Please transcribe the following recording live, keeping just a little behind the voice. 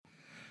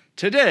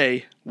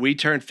Today, we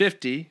turn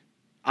 50.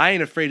 I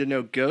ain't afraid of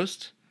no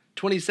ghost.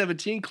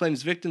 2017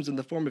 claims victims in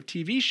the form of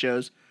TV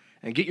shows.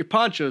 And get your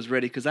ponchos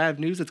ready, because I have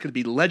news that's going to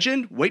be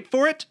legend. Wait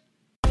for it.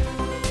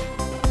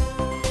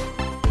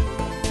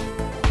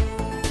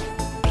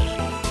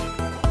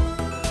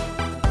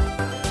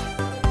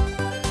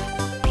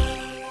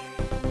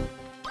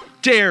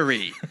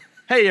 Dairy.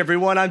 Hey,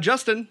 everyone, I'm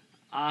Justin.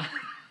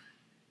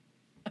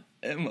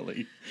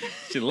 Emily.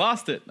 She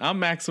lost it. I'm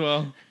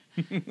Maxwell.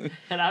 And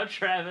I'm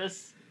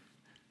Travis.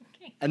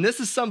 And this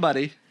is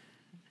somebody.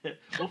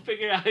 We'll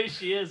figure out who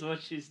she is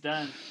once she's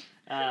done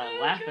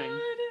laughing.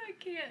 God, I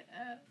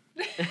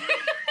can't.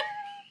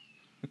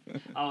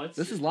 Oh,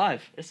 This is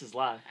live. This is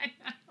live.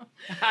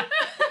 I know.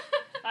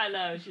 I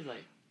know. She's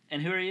like,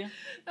 and who are you?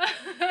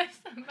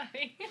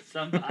 Somebody.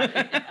 Somebody.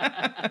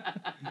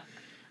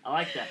 I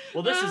like that.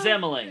 Well, this is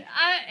Emily.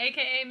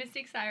 AKA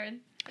Mystique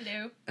Siren.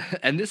 Hello.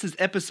 And this is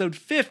episode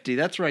 50.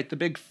 That's right, the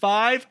big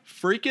 5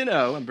 freaking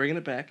O. I'm bringing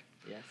it back.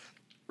 Yes.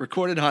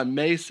 Recorded on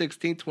May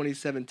 16th,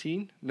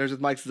 2017. Nerds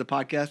with Mics is a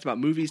podcast about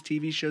movies,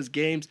 TV shows,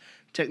 games,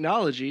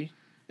 technology,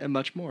 and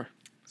much more.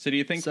 So do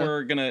you think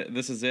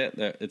this is it?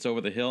 It's over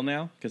the hill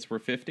now because we're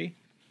 50?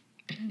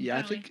 Yeah,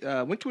 I think,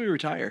 when can we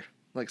retire?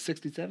 Like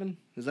 67?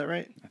 Is that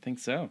right? I think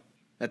so.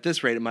 At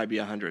this rate, it might be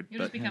 100. You'll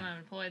just become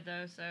unemployed,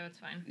 though, so it's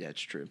fine. Yeah, it's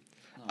true.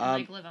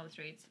 Live on the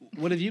streets.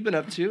 What have you been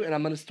up to? And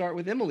I'm going to start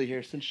with Emily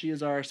here, since she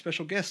is our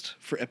special guest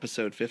for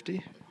episode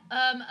 50.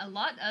 A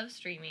lot of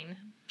streaming.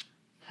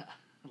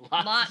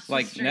 Lots.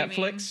 Like streaming.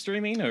 Netflix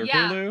streaming or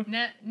Yeah,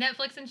 Hulu?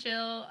 Netflix and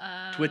chill.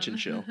 Twitch and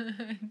chill.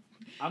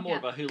 I'm more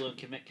of a Hulu and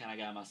commit kind of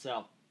guy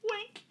myself.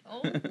 Wink.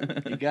 Oh.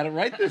 You got it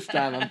right this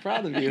time. I'm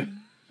proud of you.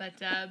 But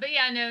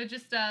yeah, no,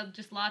 just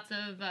lots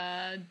of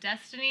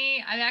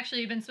Destiny. I've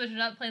actually been switching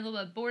up, playing a little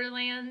bit of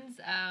Borderlands.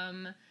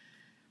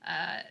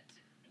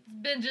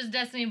 Been just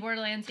Destiny and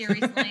Borderlands here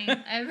recently.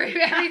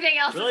 Everything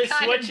else Really is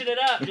kind switching it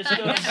up. Just I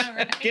go. know,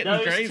 right? Getting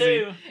Those crazy.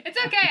 two. It's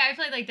okay. I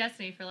played like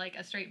Destiny for like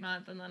a straight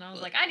month, and then I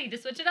was like, I need to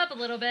switch it up a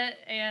little bit.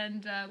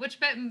 And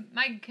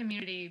my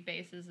community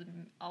base is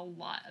a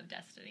lot of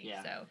Destiny.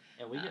 Yeah. So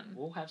And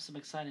we'll have some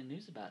exciting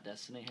news about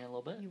Destiny here in a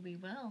little bit. we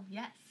will.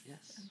 Yes.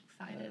 Yes.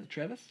 I'm excited.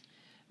 Travis?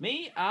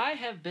 Me, I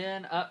have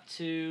been up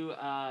to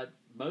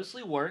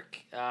mostly work.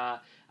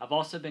 I've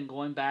also been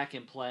going back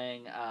and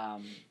playing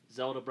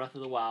Zelda Breath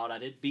of the Wild. I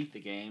did beat the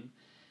game,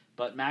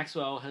 but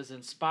Maxwell has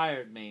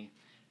inspired me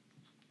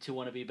to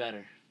want to be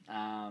better.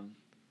 I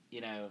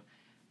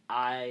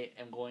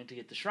am going to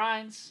get the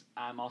shrines.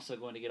 I'm also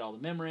going to get all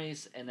the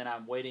memories, and then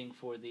I'm waiting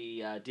for the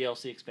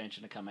DLC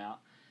expansion to come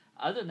out.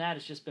 Other than that,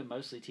 it's just been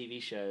mostly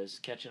TV shows,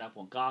 catching up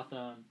on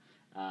Gotham.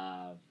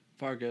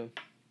 Fargo.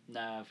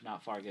 No,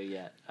 not Fargo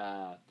yet.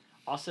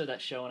 Also,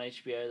 that show on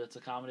HBO that's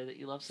a comedy that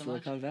you love so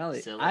much. Silicon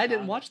Valley. Silicon I didn't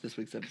Valley. watch this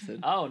week's episode.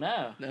 Oh,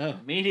 no. No.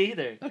 Me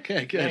neither.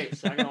 Okay, good. Great,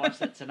 so I'm going to watch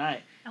that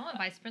tonight. I want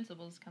Vice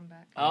Principals to come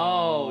back.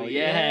 Oh, Oh,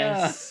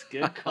 yes.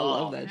 yeah. Good call. I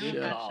love that I show. want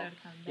Good that call. show to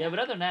come back. Yeah, but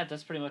other than that,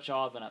 that's pretty much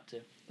all I've been up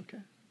to. Okay.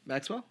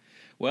 Maxwell?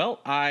 Well,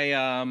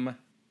 I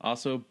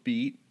also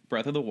beat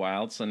Breath of the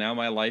Wild, so now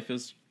my life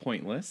is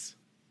pointless.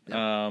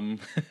 Yep.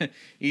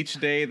 Each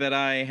day that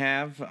I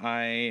have,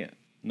 I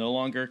no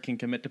longer can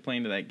commit to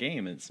playing to that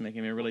game. It's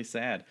making me really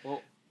sad.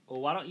 Well,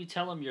 why don't you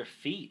tell them your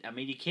feat? I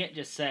mean, you can't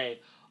just say,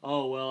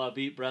 oh, well, I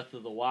beat Breath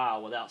of the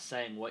Wild without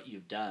saying what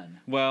you've done.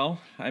 Well,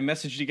 I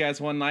messaged you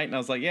guys one night, and I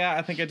was like, yeah,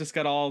 I think I just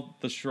got all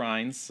the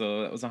shrines,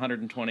 so that was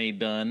 120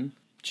 done.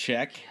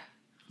 Check.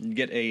 You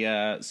get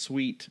a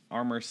sweet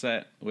armor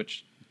set,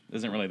 which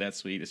isn't really that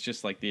sweet. It's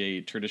just like the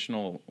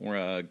traditional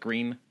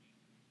green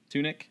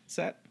tunic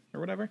set or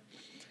whatever.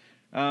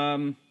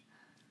 And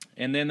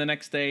then the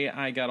next day,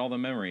 I got all the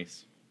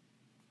memories.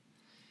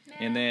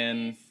 And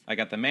then I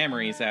got the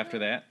memories after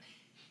that.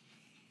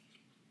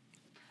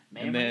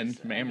 And then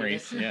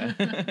memories,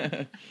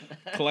 yeah.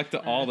 Collect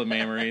all the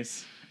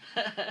memories.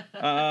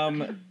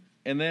 And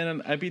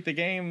then I beat the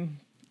game,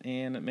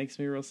 and it makes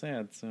me real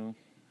sad, so...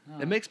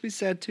 It makes me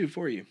sad, too,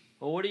 for you.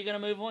 Well, what are you going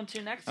to move on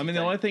to next? I mean,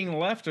 the only thing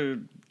left are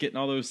getting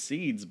all those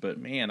seeds, but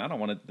man, I don't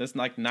want to... That's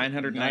like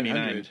 999.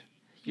 900.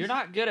 You're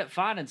not good at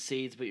finding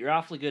seeds, but you're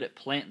awfully good at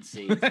planting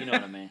seeds. You know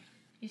what I mean?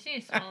 You just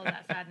need to swallow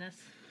that sadness.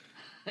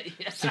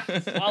 Yes,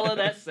 swallow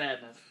that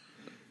sadness.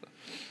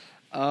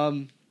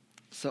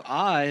 So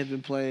I have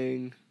been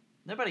playing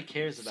Nobody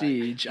cares about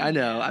Siege. I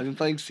know. I've been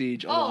playing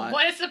Siege a lot. Oh,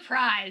 what a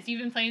surprise!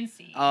 You've been playing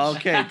Siege.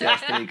 Okay,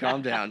 Destiny,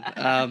 calm down.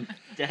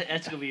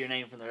 That's going to be your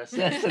name from the rest of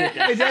Destiny. the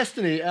Hey,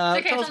 Destiny, It's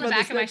okay, tell it's us on the about back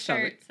this of my next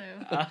shirt,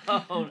 topic.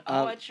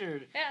 so... that's your...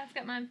 Yeah, it's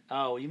got mine.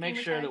 Oh, you make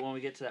Name sure tag. that when we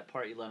get to that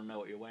part, you let them know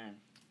what you're wearing.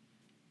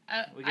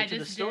 We I get to the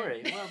just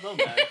story. did. Well, they'll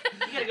know.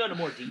 You got to go into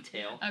more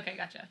detail. Okay,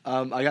 gotcha.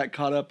 I got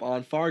caught up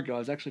on Fargo. I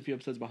was actually a few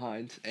episodes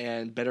behind,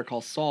 and Better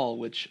Call Saul,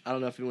 which I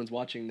don't know if anyone's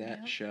watching that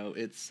Yep. show.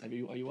 Are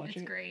you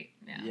watching? It's great.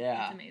 Yeah,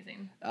 Yeah. it's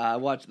amazing. I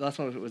watched the last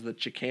one. Was the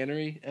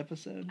Chicanery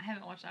episode. I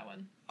haven't watched that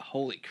one.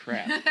 Holy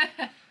crap!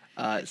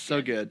 It's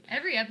so good.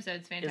 Every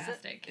episode's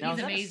fantastic. Now, He's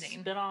is that amazing.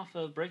 a spin-off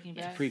of Breaking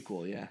Bad?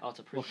 Prequel, yeah. Oh, it's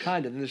a prequel. Well,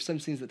 kind of. And there's some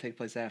scenes that take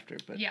place after,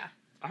 but Yeah.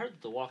 I heard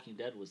that The Walking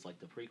Dead was like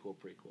the prequel.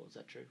 Is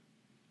that true?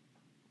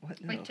 What?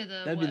 What? No. Like to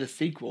the That'd be what? the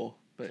sequel.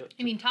 But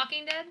You mean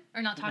Talking Dead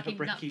or not Talking?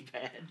 Breaking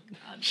not,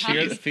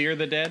 Bad. Fear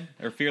the Dead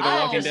or Fear the I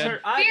Walking just Dead.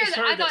 heard, I Fear just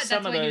the- heard I that thought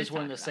some that's of what he those was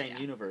were in the talking same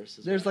about, universe.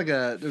 as there's well.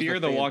 Fear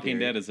the fan Walking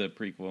theory. Dead is a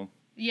prequel.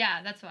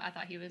 Yeah, that's what I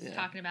thought he was Yeah.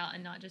 talking about,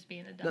 and not just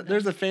being a dumb.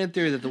 There's a fan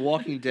theory that The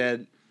Walking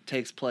Dead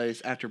takes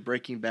place after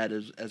Breaking Bad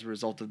as a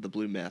result of the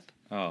blue meth.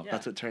 Oh, Yeah.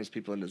 That's what turns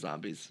people into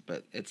zombies,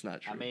 but it's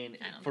not true. I mean,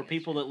 I don't for think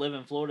people that live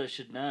in Florida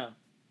should know.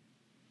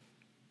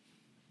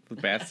 the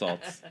bath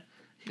salts.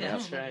 Yeah,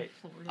 that's right.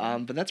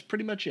 But that's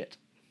pretty much it.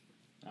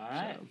 All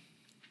right.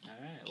 So- All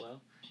right.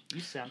 Well,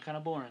 you sound kind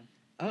of boring.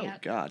 Oh Yeah.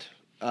 God.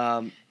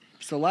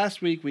 So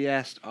last week we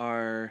asked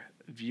our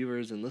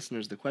viewers and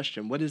listeners the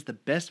question: what is the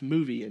best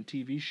movie and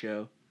TV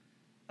show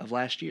of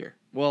last year?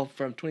 Well,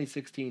 from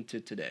 2016 to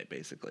today,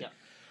 basically. Yeah.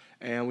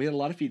 And we had a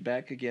lot of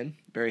feedback. Again,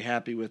 very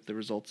happy with the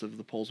results of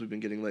the polls we've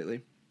been getting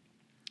lately.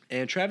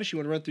 And Travis, you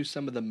want to run through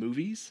some of the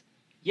movies?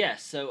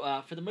 Yes.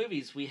 So for the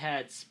movies, we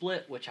had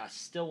Split, which I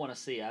still want to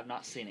see. I've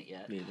not seen it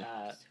yet. Me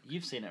either.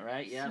 You've seen it,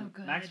 right? Yeah. So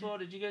good. Maxwell,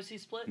 did you go see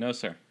Split? No,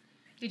 sir.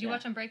 Did you Yeah.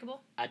 watch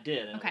Unbreakable? I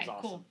did, and Okay, it was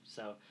awesome. cool.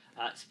 So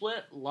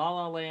Split, La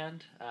La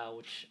Land,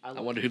 which I I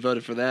wonder who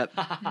voted for that.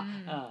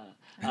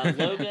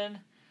 Logan,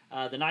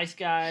 The Nice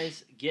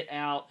Guys, Get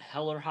Out,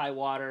 Hell or High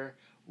Water,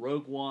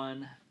 Rogue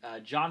One,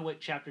 John Wick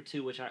Chapter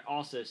 2, which I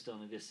also still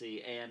need to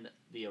see, and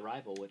The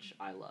Arrival, which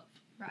I love.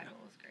 Rival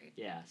was great.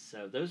 Yeah,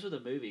 so those were the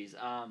movies.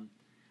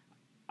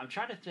 I'm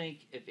trying to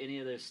think if any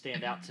of those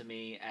stand out to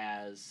me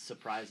as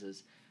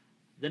surprises.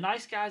 The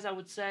Nice Guys, I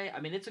would say. I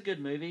mean, it's a good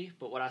movie,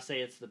 but would I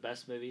say it's the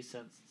best movie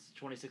since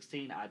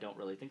 2016? I don't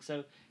really think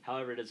so.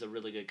 However, it is a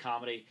really good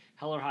comedy.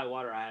 Hell or High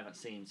Water, I haven't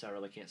seen, so I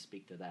really can't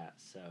speak to that.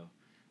 So,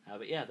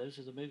 but yeah, those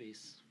are the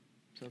movies.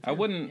 So, I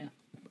wouldn't. Yeah.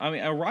 I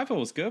mean, Arrival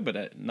was good,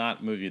 but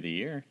not movie of the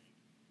year.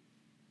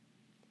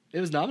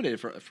 It was nominated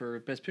for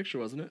Best Picture,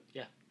 wasn't it?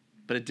 Yeah.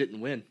 But it didn't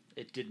win.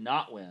 It did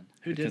not win.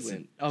 Who Because did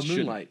win? it Oh, shouldn't.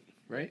 Moonlight,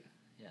 right?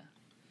 Yeah.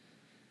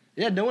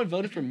 Yeah, no one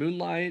voted for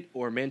Moonlight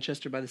or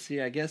Manchester by the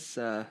Sea. I guess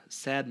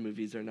sad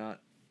movies are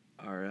not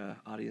our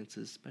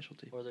audience's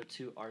specialty. Or they're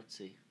too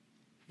artsy.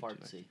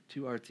 Fartsy.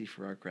 Too artsy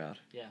for our crowd.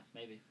 Yeah,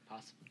 maybe.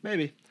 Possibly.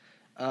 Maybe.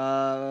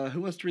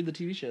 Who wants to read the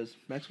TV shows?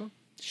 Maxwell?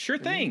 Sure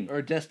thing.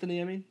 Or Destiny,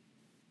 I mean?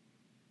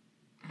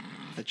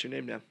 That's your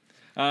name now.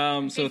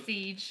 So Say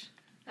Siege.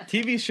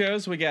 TV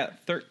shows, we got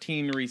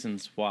 13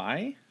 Reasons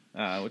Why,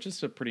 which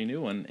is a pretty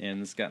new one,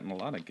 and it's gotten a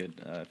lot of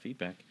good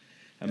feedback.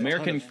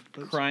 American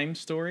votes. Crime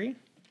Story,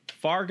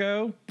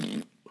 Fargo,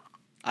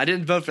 I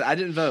didn't vote for. I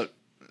didn't vote.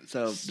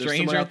 So there's someone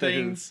Stranger out there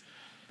who- Things,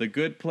 The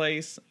Good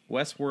Place,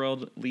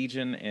 Westworld,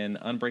 Legion, and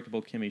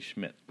Unbreakable Kimmy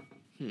Schmidt.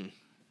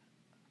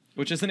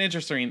 Which is an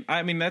interesting.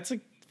 I mean, that's a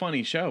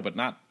funny show, but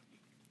not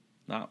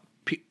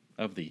P-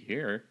 of the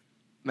year.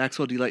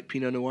 Maxwell, do you like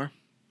Pinot Noir?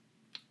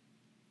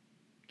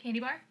 Candy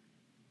bar.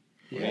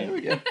 Yeah, there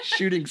we go.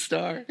 Shooting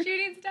star.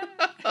 Shooting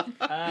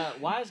star.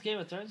 Why is Game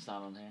of Thrones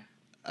not on there?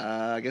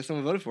 I guess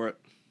someone voted for it.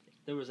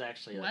 There was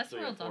actually like 3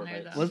 or Westworld's 4 on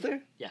there, votes. though. Was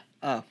there? Yeah.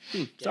 Oh,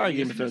 Yeah, sorry, you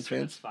Game just of Thrones missed it.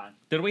 fans. It's fine.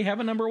 Did we have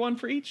a number one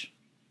for each?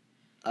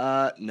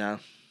 No.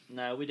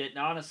 No, we didn't.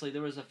 Honestly,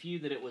 there was a few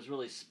that it was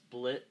really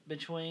split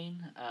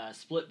between.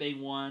 Split being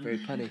one. Very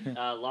punny.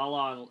 La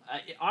La.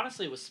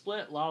 Honestly, it was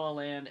Split, La La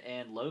Land,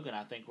 and Logan.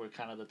 I think were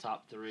kind of the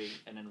top 3,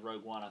 and then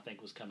Rogue One I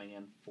think was coming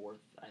in 4th.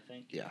 I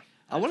think. Yeah.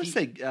 I want to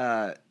say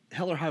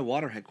Hell or High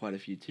Water had quite a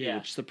few too, Yeah.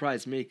 which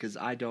surprised me because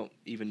I don't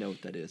even know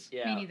what that is.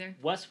 Yeah. Me neither.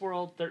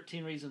 Westworld,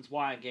 13 Reasons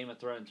Why, and Game of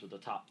Thrones were the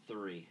top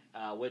 3.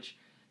 Which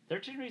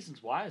 13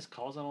 Reasons Why is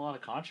causing a lot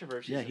of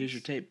controversy. Yeah, here's your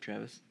since- tape,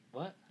 Travis.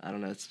 What? I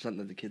don't know. It's something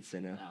that the kids say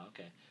now. Oh,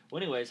 okay.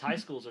 Well, anyways, high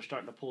schools are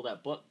starting to pull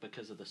that book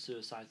because of the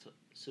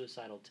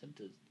suicidal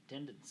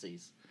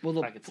tendencies. Well,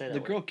 If I could say the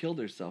that girl killed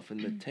herself, and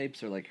the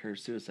tapes are like her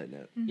suicide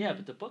note. Yeah,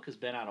 but the book has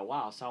been out a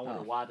while, so I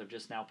wonder Oh. why they're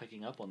just now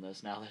picking up on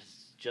this now that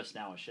it's just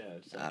now a show.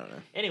 So. I don't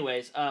know.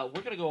 Anyways, we're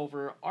going to go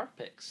over our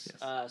picks.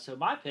 Yes. So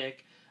my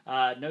pick,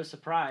 no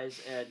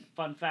surprise, and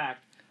fun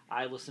fact,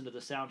 I listen to the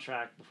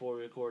soundtrack before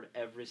we record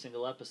every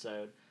single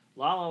episode.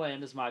 La La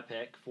Land is my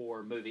pick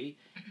for movie,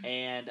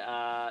 and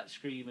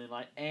Screw You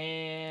Moonlight,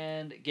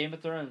 and Game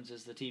of Thrones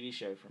is the TV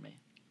show for me.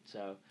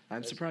 So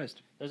I'm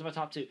surprised. those are my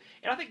top 2.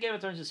 And I think Game of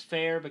Thrones is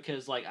fair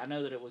because, like, I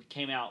know that it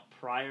came out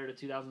prior to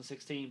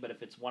 2016, but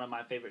if it's one of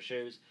my favorite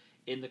shows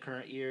in the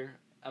current year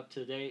up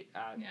to date,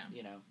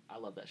 you know, I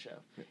love that show.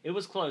 It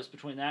was close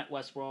between that,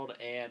 Westworld,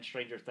 and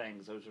Stranger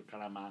Things. Those were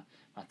kind of my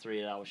 3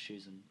 that I was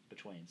choosing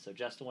between. So,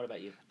 Justin, what about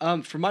you?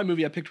 For my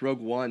movie, I picked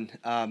Rogue One,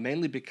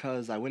 mainly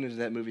because I went into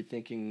that movie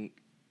thinking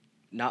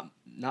not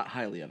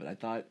highly of it. I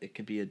thought it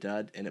could be a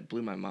dud, and it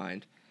blew my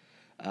mind.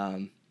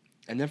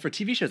 And then for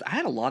TV shows, I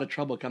had a lot of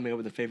trouble coming up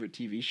with a favorite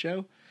TV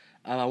show.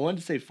 I wanted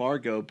to say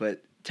Fargo,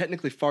 but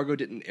technically Fargo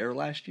didn't air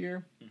last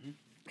year. Mhm.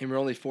 And we're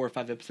only 4 or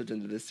 5 episodes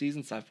into this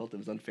season, so I felt it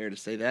was unfair to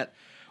say that.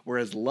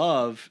 Whereas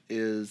Love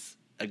is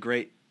a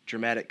great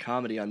dramatic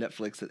comedy on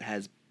Netflix that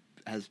has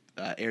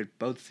aired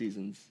both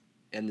seasons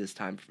in this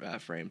time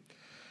frame.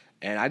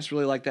 And I just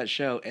really like that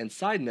show. And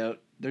side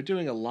note, they're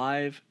doing a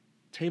live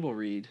table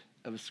read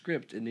of a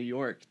script in New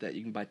York that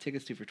you can buy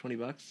tickets to for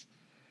 $20.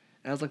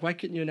 And I was like, why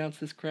couldn't you announce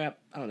this crap,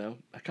 I don't know,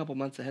 a couple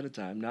months ahead of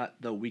time, not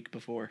the week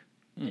before?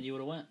 And you would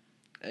have went.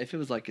 If it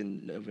was like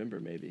in November,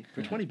 maybe.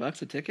 For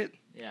 $20 a ticket?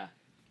 Yeah.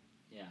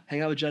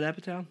 Hang out with Judd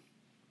Apatow?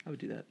 I would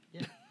do that.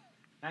 Yeah.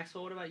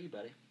 Maxwell, what about you,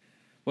 buddy?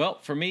 Well,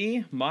 for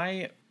me,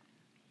 my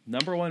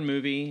number one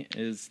movie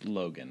is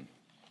Logan.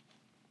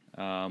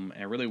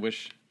 I really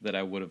wish that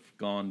I would have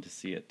gone to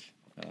see it,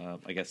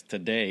 I guess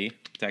today,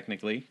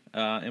 technically,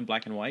 in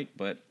black and white,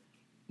 but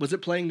Was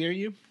it playing near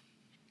you?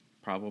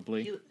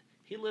 probably.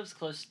 He lives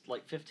close,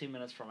 like 15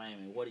 minutes from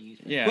Miami. What do you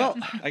think? Yeah, Well,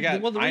 I got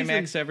well, the reason-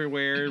 IMAX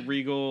everywhere,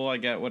 Regal. I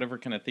got whatever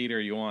kind of theater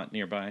you want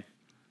nearby.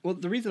 Well,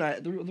 the reason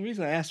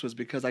I asked was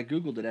because I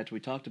Googled it after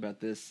we talked about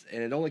this,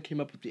 and it only came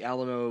up with the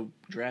Alamo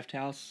Draft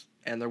House,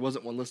 and there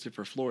wasn't one listed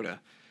for Florida,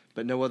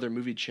 but no other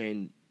movie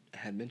chain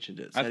had mentioned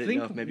it. So I, I didn't know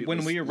think if maybe it when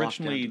was we locked down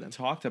originally to them.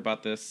 talked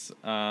about this,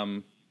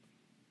 I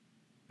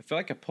feel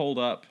like I pulled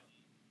up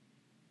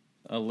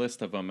a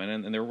list of them,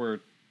 and there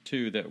were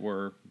two that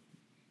were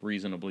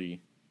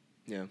reasonably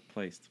Yeah.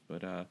 placed.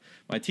 But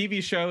my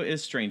TV show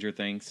is Stranger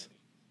Things.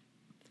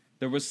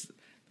 There was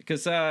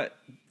because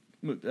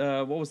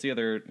what was the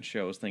other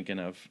show I was thinking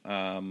of?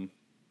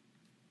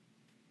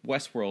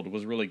 Westworld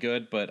was really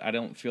good, but I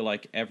don't feel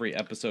like every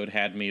episode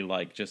had me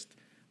like just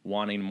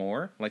wanting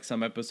more. Like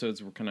some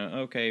episodes were kind of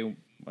okay.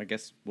 I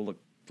guess we'll look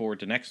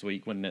forward to next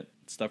week when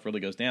stuff really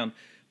goes down.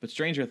 But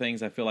Stranger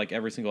Things, I feel like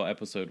every single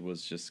episode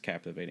was just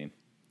captivating.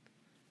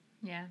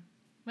 Yeah.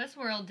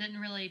 Westworld didn't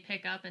really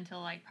pick up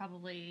until like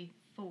probably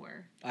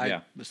 4.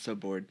 I was so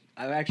bored.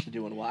 I actually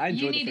do want to watch. I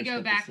enjoyed You the need to first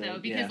go back episode, though,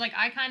 because yeah. like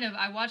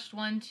I watched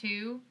 1,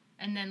 2,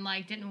 and then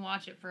like didn't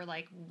watch it for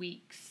like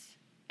weeks,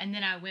 and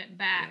then I went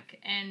back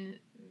and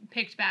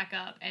picked back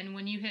up, and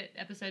when you hit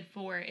episode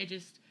 4, it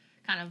just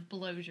kind of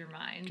blows your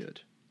mind.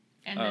 Good.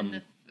 And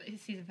then the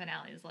season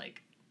finale is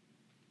like,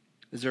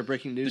 Is there a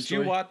breaking news Did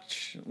story? you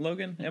watch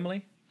Logan,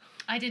 Emily?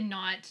 I did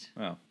not.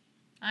 Oh,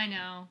 I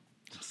know.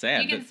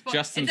 sad You can that spo-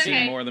 Justin's it's seen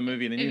okay. more of the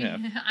movie than you have.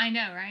 I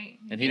know, right?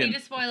 And If he you need didn't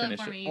to spoil it finish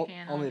for it. me, you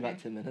can. I Only don't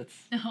about care. 10 minutes.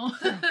 No.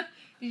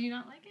 Did you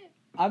not like it?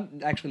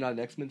 I'm actually not an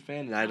X-Men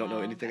fan, and I don't know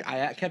Oh, anything.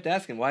 okay. I kept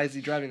asking, why is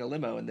he driving a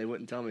limo, and they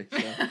wouldn't tell me. So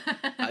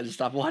I just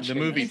stopped watching.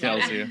 The movie It's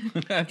tells okay. you.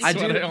 That's I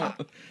what do-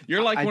 don't-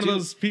 You're like I one do- of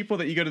those people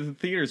that you go to the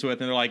theaters with,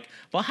 and they're like,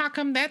 "Well, how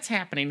come that's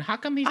happening? How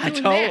come he's I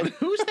doing don't. that?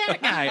 Who's that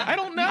guy? I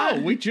don't know.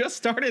 We just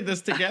started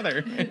this together."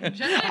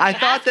 Just I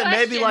thought ask that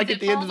maybe questions, like it at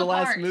the end of falls the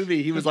last apart.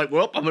 movie, he was like,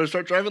 "Well, I'm going to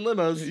start driving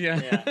limos."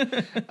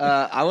 yeah.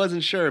 I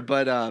wasn't sure,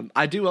 but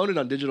I do own it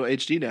on digital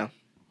HD now.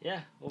 Yeah.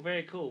 Well,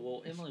 very cool.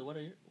 Well, Emily,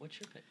 what's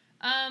your pick?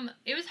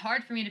 It was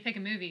hard for me to pick a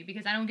movie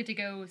because I don't get to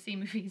go see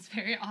movies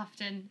very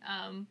often.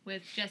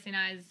 With Jesse and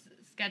I's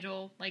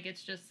schedule, like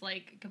it's just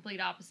like complete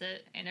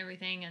opposite and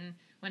everything. And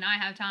when I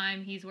have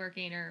time, he's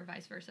working or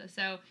vice versa.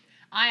 So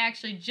I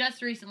actually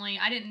just recently,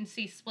 I didn't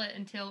see Split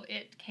until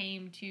it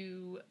came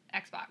to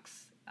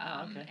Xbox.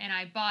 Okay. And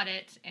I bought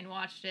it and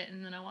watched it,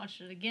 and then I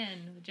watched it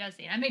again with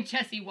Jesse. And I made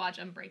Jesse watch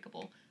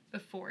Unbreakable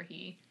before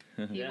he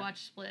Yeah.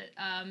 watched Split.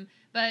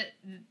 But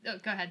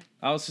go ahead.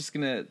 I was just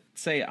gonna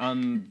say,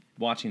 on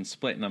watching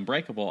Split and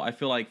Unbreakable, I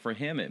feel like for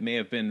him it may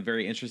have been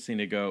very interesting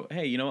to go,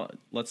 "Hey, you know what?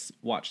 Let's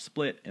watch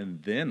Split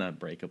and then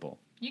Unbreakable."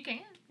 You can,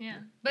 yeah.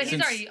 But he's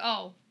Since- already.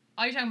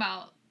 You're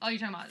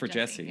talking about For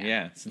Jesse,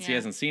 yeah. Since he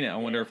hasn't seen it, I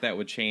wonder if that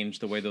would change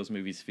the way those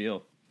movies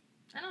feel.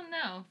 I don't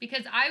know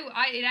because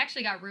it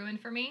actually got ruined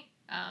for me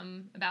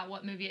about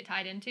what movie it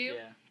tied into.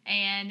 Yeah.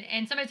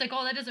 And somebody's like,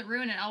 "Oh, that doesn't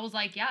ruin it." I was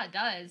like, "Yeah, it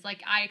does."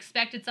 Like I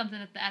expected something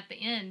at the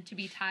end to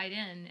be tied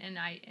in, and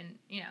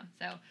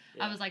so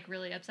Yeah. I was like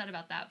really upset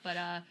about that.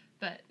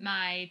 But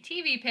my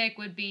TV pick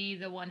would be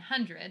The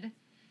 100.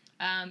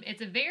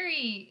 It's a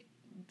very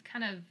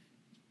kind of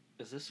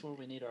Is this where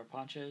we need our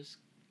ponchos?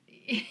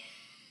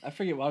 I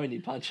forget why we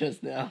need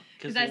ponchos now.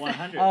 Because 'Cause I the said-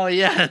 100. Oh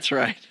yeah, that's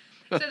right.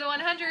 So The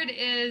 100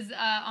 is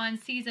on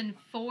season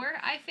 4,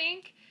 I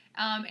think.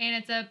 And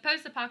it's a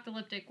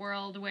post-apocalyptic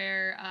world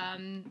where,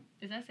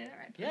 did I say that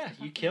right? Yeah,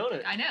 you killed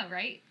it. I know,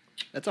 right?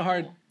 That's a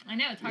hard. I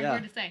know, it's a hard Yeah.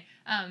 word to say.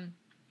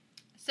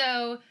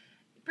 So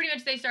pretty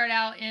much they start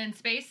out in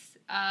space,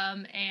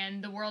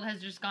 and the world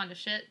has just gone to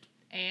shit.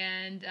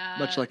 And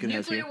Much like it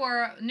has here.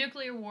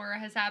 nuclear war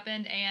has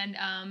happened,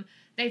 and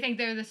they think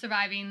they're the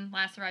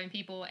last surviving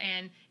people,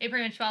 and it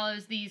pretty much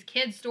follows these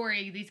kids'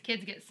 story. These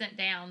kids get sent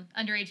down,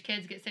 underage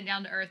kids get sent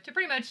down to Earth to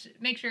pretty much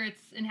make sure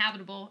it's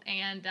inhabitable,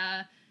 and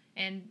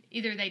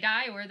either they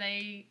die or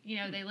they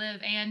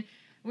live. And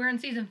we're in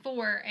season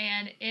 4,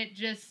 and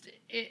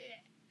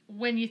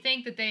when you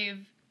think that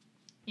they've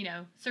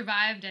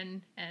survived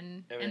and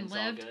Everything's all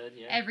lived, good,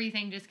 yeah.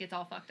 everything just gets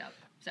all fucked up.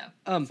 So,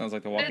 Sounds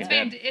like The but Walking it's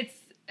Dead.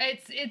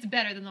 it's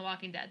better than The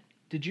Walking Dead.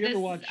 Did you ever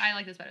watch? I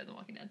like this better than The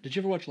Walking Dead. Did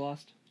you ever watch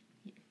Lost?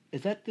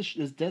 Is that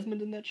is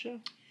Desmond in that show?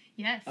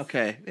 Yes.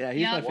 Okay, yeah,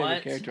 he's Yeah. my favorite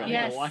What? character. on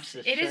Yeah. that. Yes, watch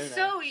this it is show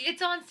so. now.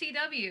 It's on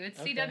CW. It's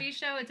Okay. CW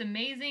show. It's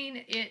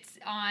amazing. It's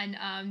on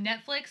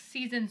Netflix.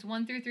 Seasons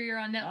 1 through 3 are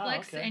on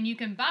Netflix, okay. and you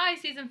can buy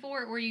season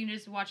 4, or you can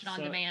just watch it on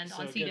demand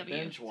on so CW. Good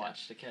binge So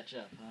watch to catch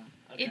up,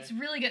 huh? Okay. It's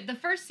really good. The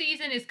first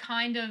season is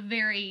kind of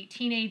very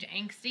teenage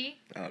angsty,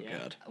 Oh Yeah.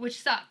 god.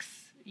 which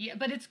sucks Yeah,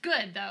 but it's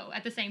good though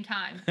at the same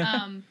time.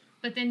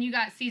 But then you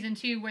got season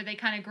 2 where they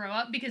kind of grow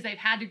up because they've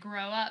had to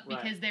grow up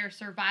Right. because they're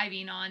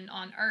surviving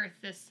on Earth.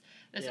 This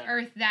Yeah.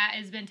 Earth that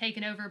has been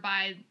taken over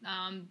by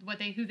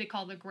who they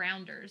call the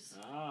Grounders.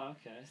 Oh,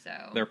 okay.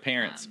 So Their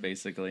parents,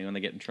 basically, when they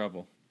get in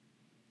trouble.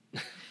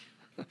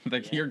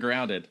 Like, Yeah. you're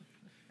grounded.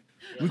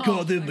 Yeah. We call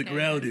Oh, them the okay.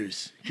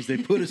 grounders because they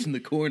put us in the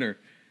corner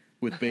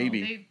with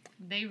baby.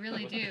 They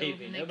really With do.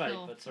 baby, And they nobody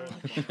kill. puts her in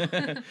the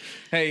corner.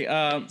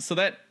 Hey, so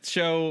that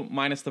show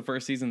minus the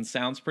first season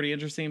sounds pretty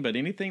interesting, but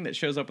anything that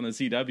shows up in the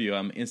CW,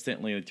 I'm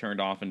instantly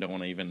turned off and don't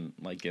want to even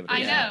give it a I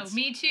know, chance.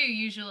 me too.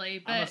 Usually,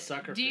 but I'm a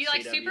sucker do for you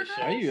like CW Supergirl? shows.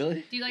 Are you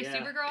really? Do you like Yeah.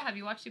 Supergirl? Have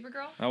you watched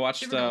Supergirl? I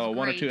watched Supergirl's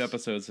 1 or 2 great.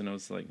 episodes and I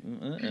was like,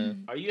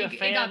 Are you a It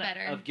fan got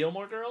better. of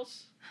Gilmore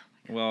Girls?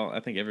 Well, I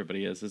think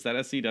everybody is. Is that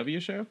a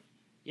CW show?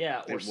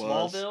 Yeah, or It was.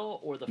 Smallville,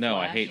 or the No,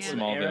 I Flash, hate or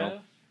the Smallville.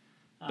 Arrow?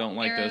 Don't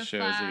like Arrow, those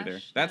shows Flash,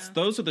 either. no.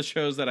 Those are the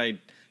shows that I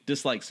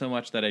dislike so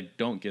much that I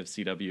don't give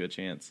CW a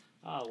chance.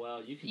 Oh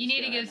well, you can. You just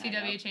need go to give ahead and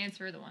hang CW a up. chance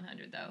for the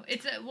 100 though.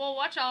 We'll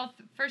watch all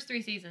first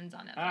 3 seasons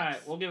on Netflix. All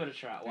right, we'll give it a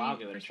try. Well, I'll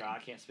give it a First- try. I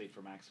can't speak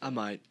for Max. I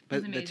might, It but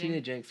was the amazing.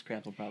 Teenage Angst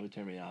crap will probably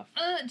turn me off.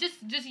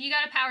 Just you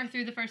got to power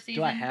through the first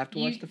season. Do I have to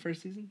watch You- the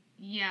first season?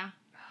 Yeah.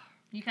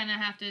 You kind of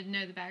have to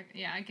know the back.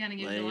 Yeah, I kind of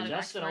give you a lot of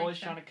Justin backstory, always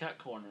so- trying to cut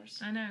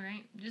corners. I know,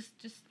 right? Just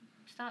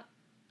stop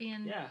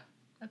being Yeah,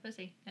 a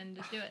pussy and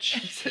just do it.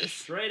 Jesus,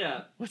 straight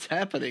up. what's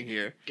happening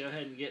here? Go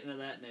ahead and get into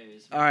that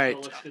news. All right.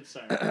 Maxwell looks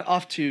concerned.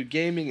 Off to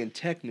gaming and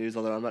tech news,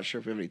 although I'm not sure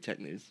if we have any tech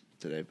news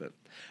today.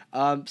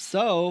 But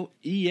so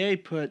EA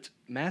put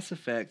Mass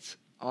Effect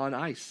on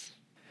ice.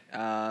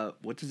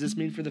 What does this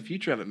mean for the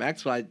future of it,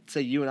 Maxwell? I'd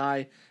say you and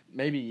I,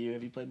 maybe you.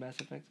 Have you played Mass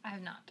Effect? I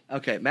have not.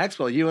 Okay,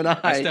 Maxwell, you and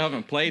I still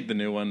haven't played the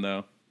new one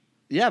though.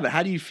 Yeah, but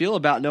how do you feel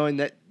about knowing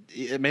that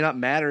it may not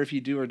matter if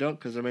you do or don't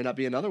because there may not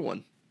be another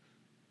one?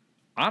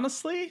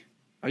 Honestly,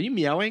 Are you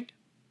meowing?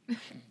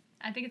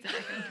 I think it's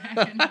an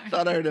echo. I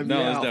thought I heard a no,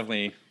 meow. it's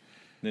definitely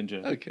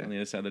Ninja Okay. on the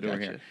other side of the door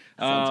Gotcha. here.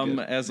 Sounds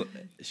good. As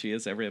she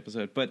is every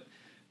episode, but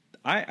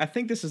I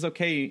think this is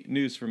okay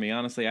news for me.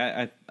 Honestly,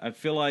 I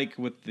feel like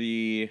with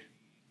the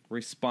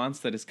response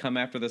that has come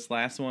after this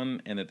last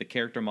one, and that the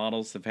character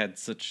models have had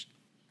such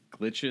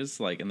glitches,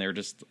 and they're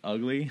just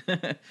ugly.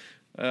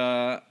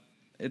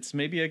 It's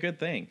maybe a good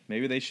thing.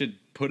 Maybe they should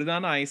put it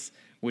on ice,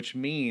 which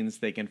means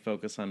they can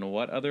focus on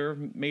what other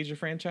major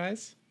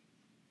franchise?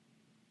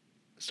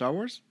 Star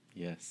Wars?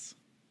 Yes.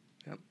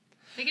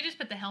 They could just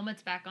put the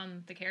helmets back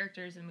on the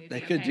characters and we'd They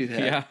be could okay. do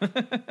that.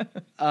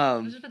 Yeah.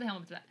 We'll just put the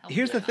helmets back.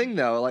 Here's the thing,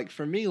 though.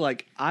 For me,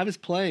 I was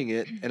playing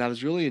it and I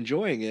was really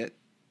enjoying it.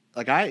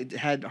 I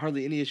had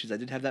hardly any issues. I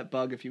did have that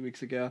bug a few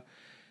weeks ago,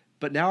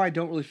 but now I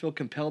don't really feel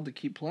compelled to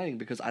keep playing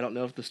because I don't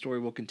know if the story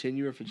will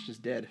continue or if it's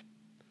just dead.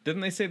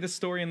 Didn't they say the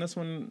story in this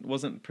one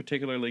wasn't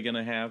particularly going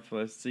to have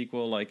a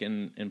sequel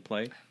in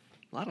play?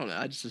 Well, I don't know.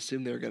 I just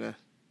assumed they were gonna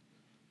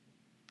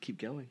keep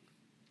going.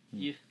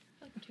 You,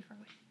 I'm too far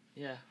away.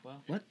 yeah.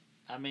 Well. What?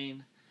 I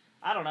mean,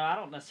 I don't know. I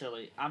don't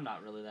necessarily. I'm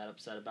not really that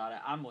upset about it.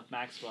 I'm with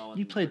Maxwell in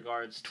You played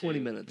regards 20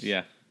 to. minutes.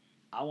 Yeah.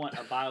 I want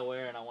a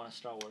BioWare and I want a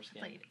Star Wars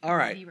game. Played All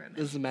right. 0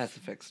 This is a minutes. Mass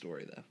Effect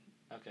story,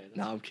 though. Okay.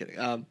 No, I'm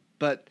kidding.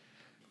 But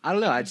I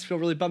don't know. I just feel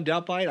really bummed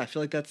out by it. I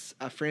feel like that's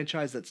a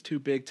franchise that's too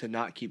big to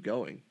not keep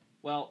going.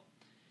 Well,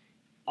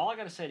 all I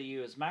got to say to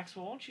you is,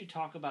 Maxwell, why don't you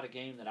talk about a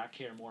game that I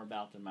care more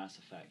about than Mass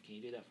Effect? Can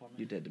you do that for me?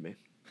 You did to me.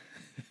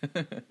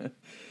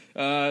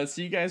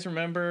 So you guys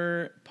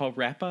remember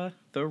Parappa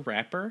the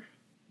Rapper?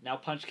 Now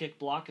punch, kick,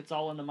 block. It's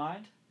all in the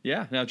mind.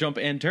 Yeah, now jump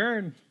and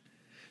turn.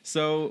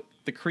 So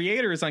the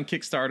creator is on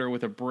Kickstarter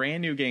with a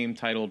brand new game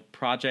titled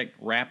Project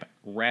Rap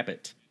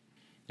Rabbit.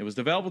 It was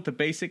developed with the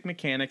basic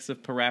mechanics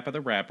of Parappa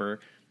the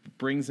Rapper, but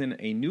brings in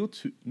a new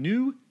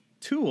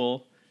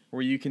tool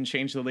where you can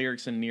change the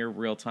lyrics in near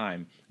real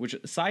time. Which,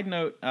 side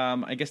note,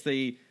 I guess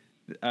they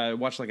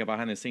watched a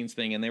behind the scenes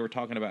thing, and they were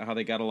talking about how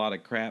they got a lot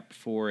of crap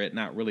for it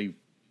not really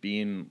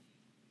being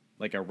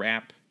like a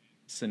rap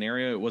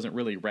scenario. It wasn't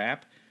really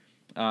rap.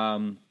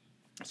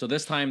 So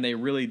this time they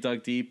really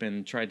dug deep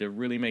and tried to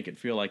really make it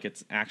feel like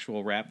it's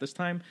actual rap this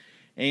time.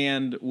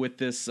 And with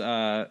this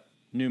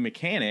new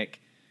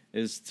mechanic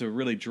is to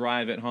really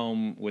drive it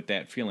home with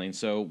that feeling.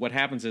 So what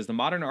happens is the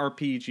modern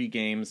RPG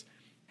games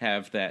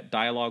have that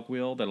dialogue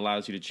wheel that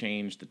allows you to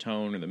change the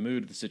tone or the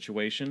mood of the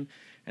situation.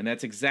 And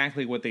that's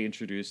exactly what they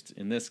introduced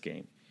in this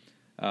game.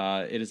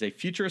 It is a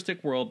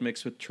futuristic world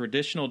mixed with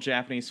traditional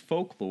Japanese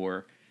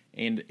folklore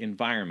and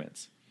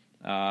environments.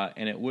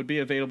 And it would be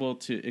available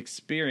to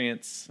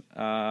experience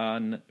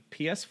on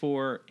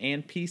PS4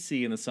 and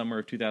PC in the summer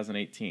of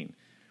 2018.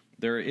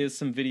 There is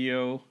some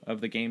video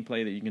of the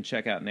gameplay that you can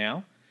check out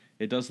now.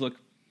 It does look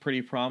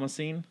pretty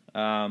promising,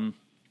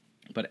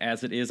 but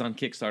as it is on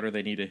Kickstarter,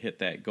 they need to hit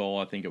that goal.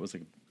 I think it was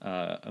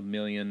 $1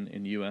 million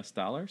in US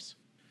dollars.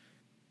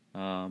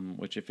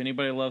 Which, if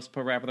anybody loves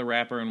Parappa the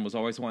Rapper and was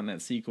always wanting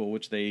that sequel,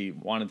 which they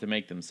wanted to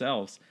make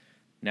themselves,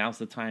 now's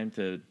the time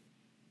to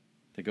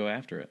go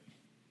after it.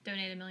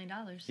 Donate $1 million.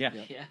 Yeah.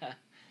 Yeah.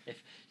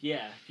 If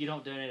you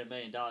don't donate $1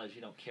 million,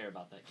 you don't care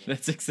about that game.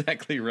 That's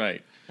exactly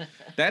right.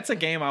 That's a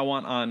game I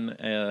want on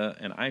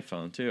an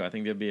iPhone too. I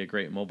think that'd be a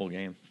great mobile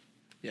game.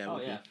 Yeah. Oh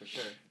would be. yeah, for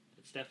sure.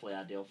 It's definitely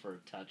ideal for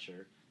touch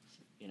or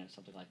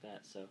something like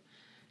that. So,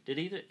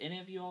 did any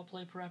of you all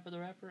play Parappa the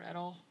Rapper at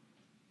all?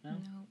 No.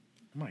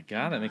 Oh my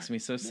god, that makes me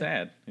so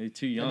sad. You're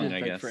too young, did, I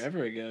like, guess.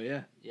 forever ago.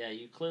 Yeah. Yeah,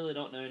 you clearly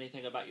don't know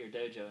anything about your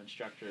dojo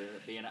instructor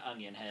being an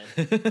onion head.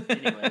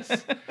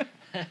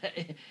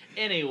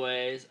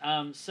 Anyways,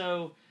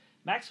 so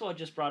Maxwell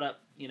just brought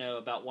up,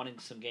 about wanting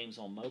some games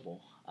on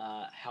mobile.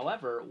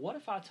 However, what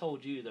if I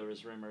told you there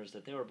was rumors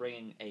that they were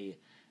bringing a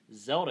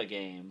Zelda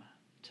game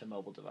to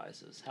mobile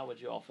devices? How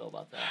would you all feel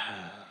about that?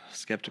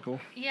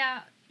 Skeptical.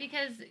 Yeah,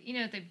 because,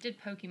 they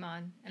did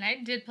Pokemon, and I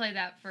did play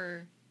that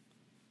for,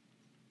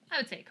 I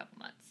would say, a couple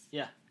months.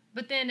 Yeah.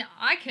 But then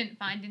I couldn't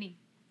find any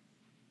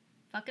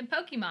fucking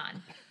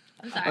Pokemon.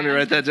 I'm sorry. Let me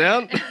write that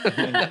down.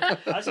 I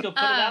was going to put it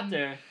out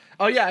there.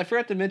 Oh, yeah, I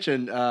forgot to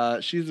mention,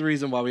 she's the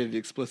reason why we have the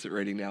explicit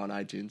rating now on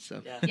iTunes.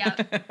 So. Yeah.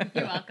 Yeah,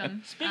 you're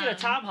welcome. Speaking of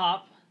Time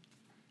Hop,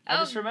 I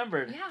just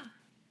remembered. Yeah.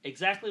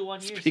 Exactly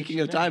 1 year. Speaking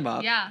of Time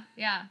Hop. Yeah.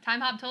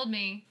 Time Hop told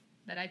me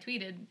that I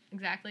tweeted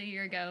exactly a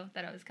year ago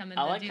that I was coming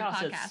to do the how I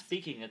said podcast.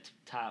 speaking of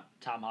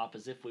Time Hop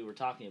as if we were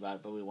talking about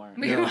it, but we weren't.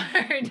 We weren't,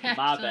 actually.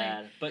 My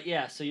bad. But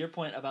yeah, so your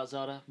point about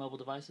Zelda mobile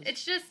devices?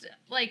 It's just,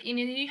 like,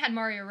 you had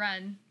Mario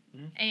Run,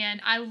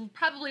 and I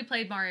probably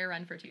played Mario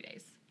Run for 2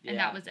 days, and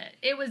that was it.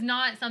 It was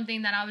not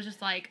something that I was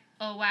just like,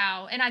 oh,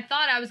 wow. And I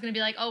thought I was going to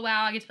be like, oh,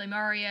 wow, I get to play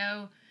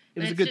Mario. It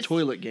was a good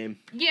toilet game.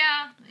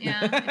 Yeah.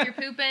 If you're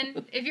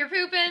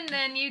pooping,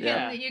 then you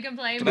can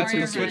play But Mario that's what the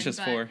Run. Switch is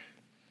for.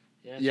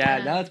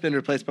 Yeah, now it's been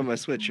replaced by my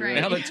Switch. Right.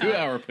 Right? Now the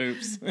 2-hour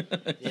poops.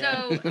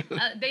 So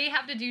they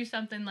have to do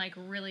something like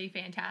really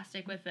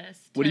fantastic with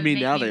this. What do you mean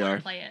now they are?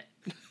 Play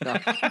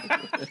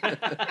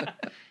it.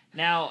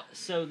 Now,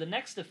 so the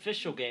next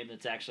official game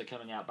that's actually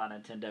coming out by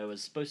Nintendo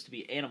is supposed to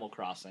be Animal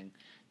Crossing.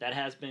 That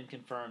has been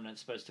confirmed, and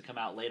it's supposed to come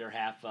out later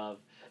half of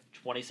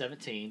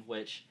 2017,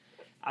 which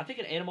I think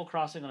an Animal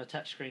Crossing on a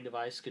touchscreen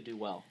device could do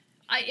well.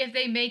 If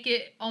they make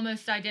it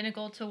almost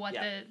identical to what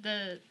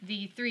the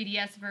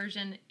 3DS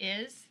version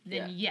is,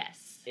 then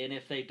yes. And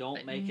if they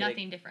don't make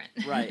nothing different.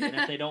 Right, and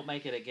if they don't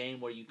make it a game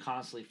where you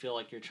constantly feel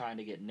like you're trying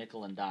to get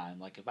nickel and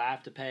dime. Like if I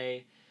have to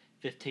pay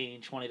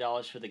 $15,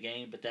 $20 for the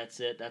game, but that's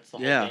it. That's the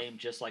whole game,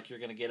 just like you're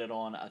going to get it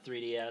on a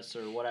 3DS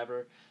or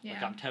whatever. Yeah.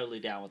 Like I'm totally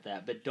down with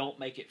that. But don't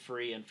make it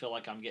free and feel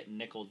like I'm getting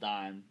nickel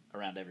dime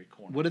around every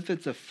corner. What if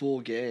it's a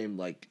full game,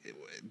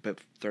 but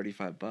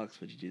 $35?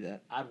 Would you do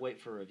that? I'd wait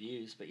for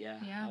reviews, but yeah.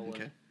 I would.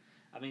 Okay.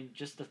 I mean,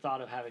 just the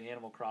thought of having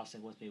Animal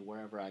Crossing with me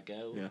wherever I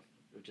go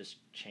would just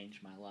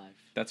change my life.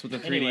 That's what the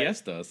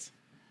 3DS does.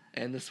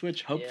 And the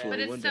Switch, hopefully. But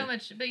it's one so day.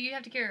 much. But you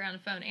have to carry around a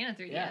phone and a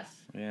 3DS.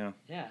 Yeah.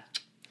 Yeah.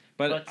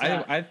 But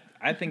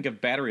I think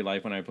of battery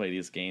life when I play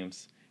these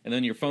games. And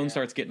then your phone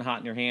starts getting hot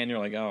in your hand. You're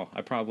like, oh,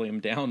 I probably am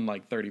down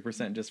like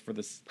 30% just for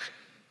this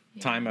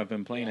time I've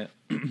been playing it.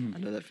 I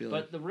know that feeling.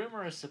 But the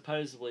rumor is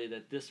supposedly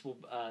that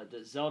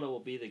that Zelda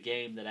will be the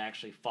game that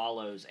actually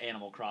follows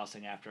Animal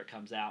Crossing after it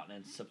comes out,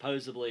 and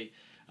supposedly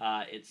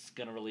it's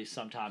going to release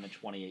sometime in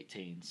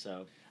 2018.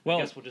 So I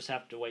guess we'll just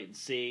have to wait and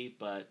see.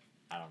 But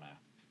I don't know.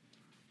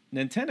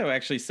 Nintendo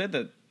actually said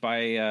that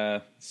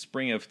by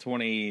spring of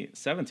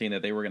 2017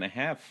 that they were going to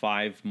have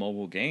 5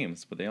 mobile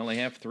games, but they only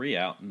have 3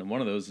 out, and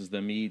one of those is the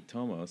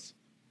Miitomos.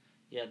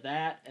 Yeah,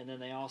 that, and then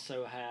they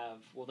also have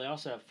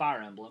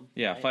Fire Emblem.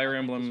 Yeah, right? Fire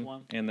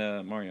Emblem and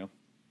the Mario.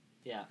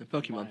 Yeah. And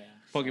Pokemon.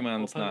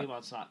 Pokemon's not.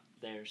 Pokemon's not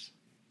theirs.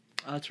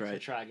 Oh, that's right. So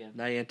try again.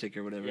 Niantic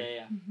or whatever.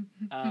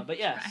 Yeah. But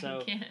yeah, Try so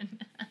again.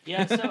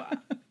 so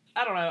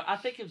I don't know. I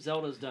think if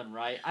Zelda's done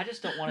right, I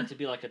just don't want it to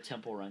be like a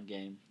Temple Run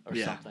game or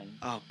something.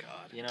 Oh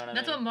God. You know what I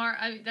That's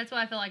mean? That's what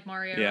I feel like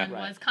Mario Yeah.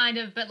 Run was kind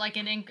of, but like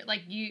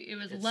it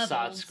was It's levels.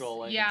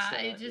 side-scrolling Yeah,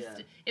 instead it of-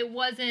 just it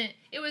wasn't.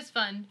 It was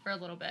fun for a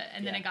little bit,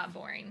 and then Yeah. it got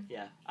boring.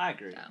 Yeah, I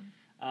agree.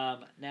 So.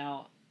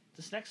 Now,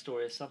 this next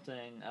story is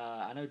something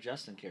I know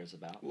Justin cares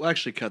about. We'll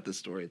actually cut this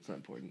story. It's not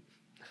important.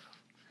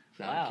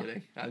 No, Wow. I'm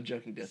kidding. I'm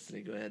joking,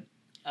 Destiny. Go ahead.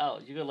 Oh,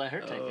 you're going to let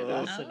her take it.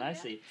 That's so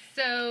nicey.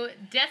 So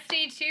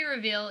Destiny 2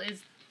 reveal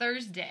is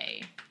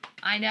Thursday.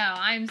 I know.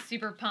 I'm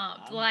super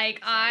pumped. I'm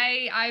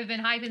I've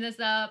been hyping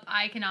this up.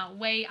 I cannot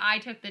wait. I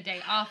took the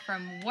day off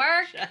from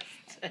work.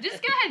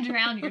 Just go ahead and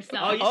drown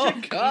yourself. Oh,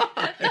 you God.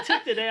 I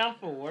took the day off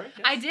for work?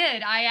 I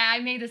did. I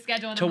made the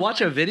schedule. And To I'm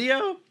watch like, a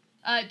video?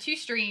 To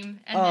stream.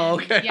 And Oh,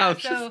 then, okay. Yeah, I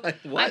was so just like,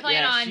 what? I plan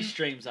Yeah, on. she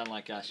streams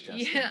unlike us,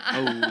 Justin. Yeah.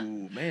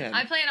 Oh man.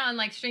 I plan on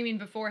like streaming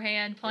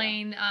beforehand,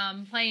 playing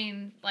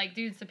like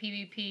doing some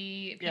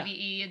PvP,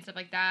 PvE and stuff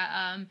like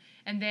that.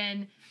 And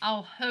then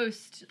I'll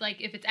host like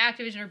if it's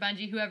Activision or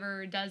Bungie,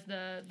 whoever does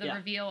the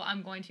reveal,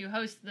 I'm going to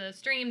host the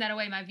stream. That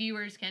way my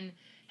viewers can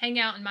hang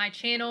out in my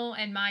channel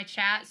and my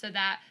chat so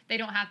that they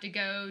don't have to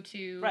go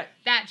to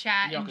that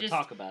chat Y'all and can just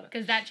talk about it.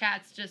 because that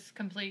chat's just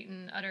complete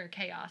and utter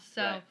chaos.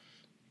 So. Right.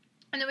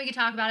 And then we can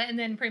talk about it, and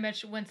then pretty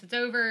much once it's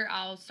over,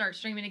 I'll start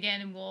streaming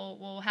again, and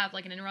we'll have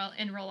like an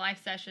in real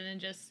life session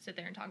and just sit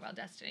there and talk about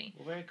Destiny.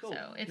 Well, very cool.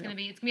 So it's gonna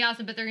be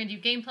awesome. But they're gonna do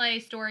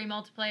gameplay, story,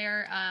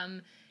 multiplayer,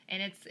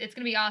 and it's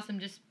gonna be awesome.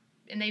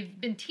 And they've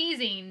been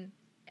teasing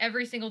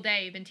every single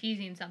day. Been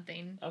teasing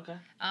something. Okay.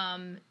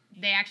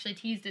 They actually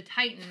teased a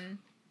Titan,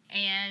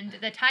 and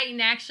the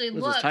Titan actually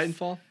Was looks this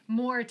Titanfall?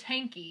 more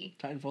tanky.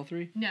 Titanfall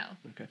 3? No.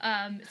 Okay.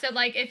 So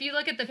like if you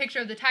look at the picture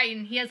of the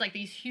Titan, he has like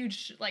these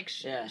huge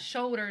Yeah.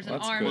 shoulders and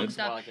That's arms good. and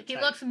stuff. More like a He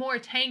tank. looks more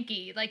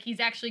tanky, like he's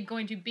actually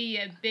going to be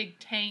a big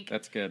tank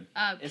That's good.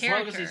 As character.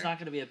 long as he's not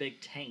going to be a big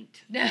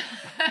taint.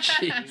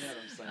 Jeez. You know what I'm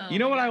saying? Oh You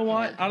know my what I God.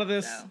 want out of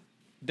this So.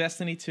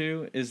 Destiny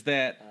 2 is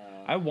that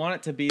I want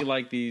it to be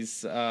like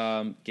these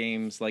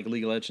games like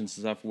League of Legends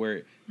and stuff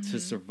where to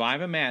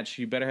survive a match,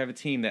 you better have a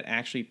team that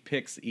actually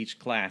picks each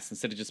class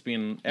instead of just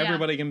being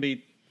everybody can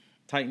be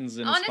Titans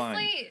and it's fine.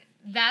 Honestly,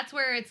 that's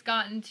where it's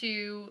gotten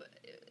to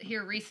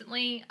here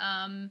recently.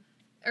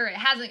 Or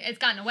it's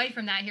gotten away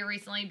from that here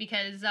recently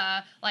because,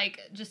 like,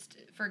 just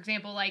for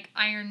example, like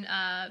Iron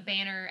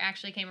Banner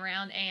actually came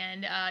around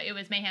and it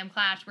was Mayhem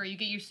Clash where you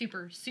get your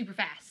super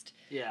fast.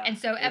 Yeah. And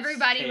so it's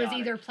everybody was chaotic.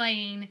 either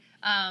playing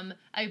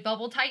a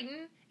Bubble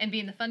Titan and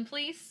being the Fun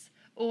Police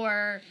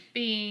or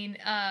being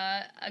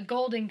a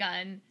Golden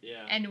Gun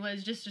Yeah. and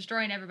was just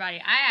destroying everybody.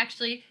 I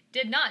actually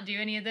did not do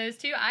any of those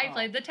two. I Oh.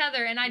 played the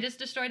Tether and I just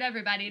destroyed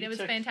everybody and it was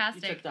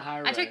fantastic. You took the high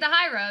road. I took the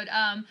high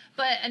road.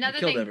 But another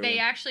killed thing, everyone. they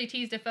actually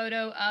teased a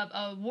photo of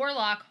a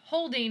Warlock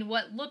holding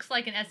what looks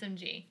like an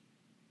SMG.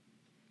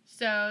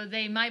 So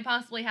they might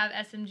possibly have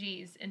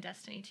SMGs in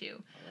Destiny 2.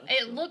 Oh, that's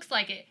It cool. looks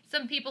like it.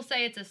 Some people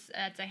say it's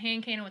a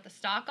hand cannon with a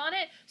stock on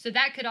it. So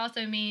that could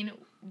also mean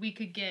we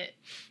could get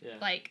Yeah.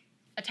 like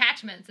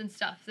attachments and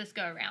stuff this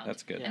go around.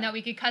 That's good. Yeah. And that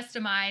we could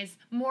customize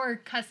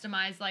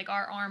like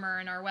our armor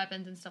and our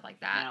weapons and stuff like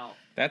that. Now,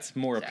 That's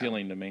more So.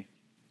 appealing to me.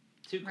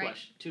 two Right.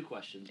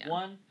 questions. Yeah.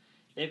 One,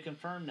 they've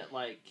confirmed that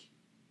like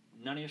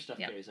none of your stuff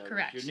Yep, carries over.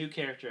 correct. Your new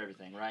character,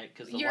 everything, right?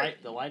 Because You're-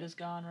 the light is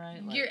gone,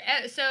 right?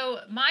 Like,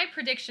 So my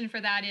prediction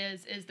for that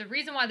is the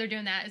reason why they're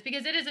doing that is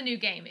because it is a new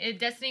game.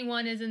 Destiny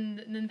 1 is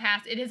in the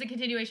past. It is a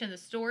continuation of the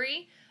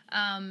story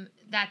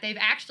that they've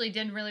actually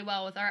done really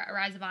well with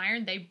Rise of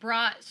Iron. They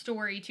brought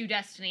story to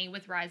Destiny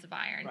with Rise of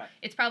Iron. Right.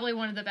 It's probably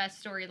one of the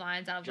best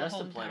storylines out of the whole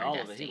Justin played entire all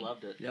of it. Destiny. He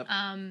loved it. Yep.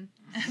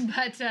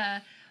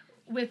 But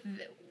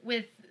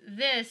with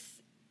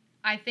this,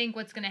 I think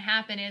what's going to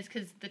happen is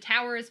because the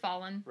tower has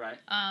fallen. Right.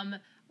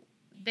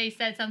 They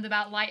said something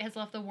about light has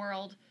left the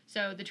world,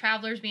 so the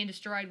traveler's being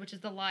destroyed, which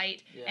is the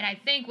light. Yeah. And I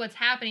think what's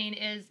happening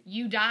is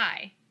you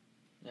die,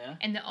 Yeah.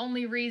 and the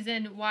only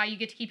reason why you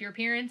get to keep your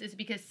appearance is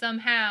because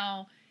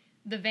somehow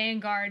the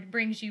Vanguard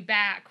brings you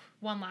back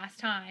one last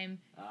time,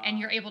 and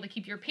you're able to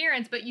keep your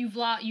appearance, but you've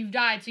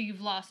died, so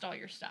you've lost all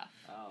your stuff.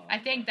 Oh, I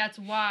think that's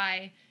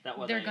why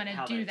what they're gonna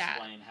how do they that.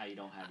 Explain how you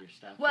don't have your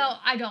stuff.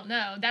 Well, I don't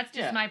know. That's just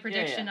Yeah, my yeah,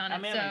 prediction yeah. on I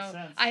it. mean, it makes So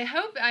sense. I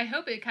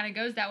hope it kind of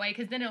goes that way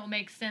because then it'll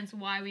make sense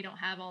why we don't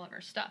have all of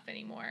our stuff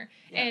anymore.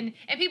 Yeah. And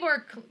people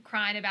are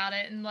crying about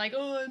it and like,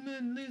 oh, I'm gonna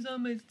lose all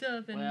my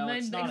stuff and Well, my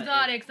it's not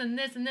exotics and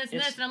this and this and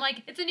it's- this. And I'm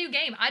like, it's a new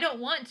game. I don't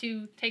want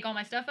to take all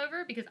my stuff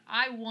over because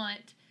I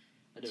want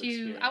a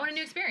new a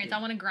new experience. Yeah.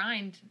 I want to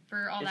grind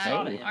for all It's that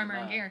not an armor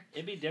and MMO. gear.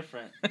 It'd be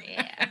different.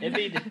 Yeah. It'd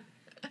be.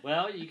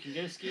 Well, you can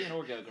go skiing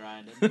or go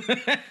grinding.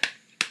 There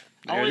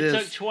Only it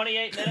took is.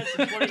 28 minutes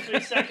and 23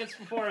 seconds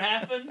before it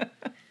happened.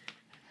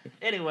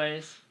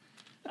 Anyways,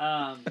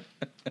 what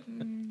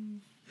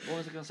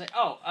was I going to say?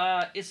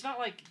 Oh, it's not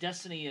like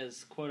Destiny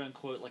is quote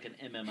unquote like an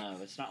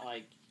MMO. It's not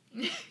like,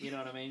 you know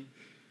what I mean?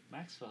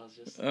 Maxwell's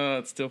just.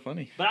 It's still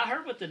funny. But I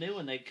heard with the new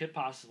one, they could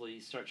possibly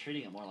start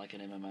treating it more like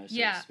an MMO, so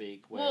Yeah. to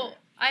speak. Where, Well,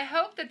 I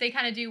hope that they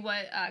kind of do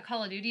what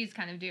Call of Duty is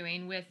kind of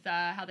doing with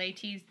how they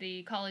tease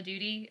the Call of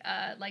Duty,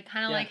 like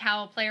kind of Yeah. like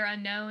how Player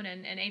Unknown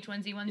and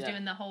H1Z1's Yeah.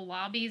 doing the whole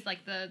lobbies,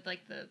 like the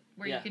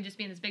where Yeah. you can just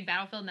be in this big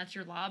battlefield and that's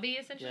your lobby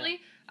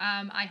essentially.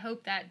 I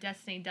hope that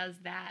Destiny does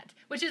that,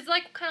 which is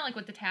like kind of like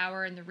what the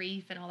Tower and the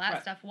Reef and all that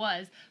Right. stuff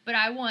was. But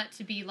I want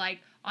to be like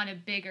on a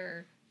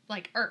bigger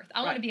like Earth.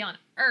 I want Right. to be on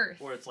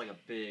Earth. Or it's like a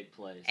big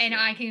place. And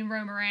yeah. I can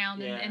roam around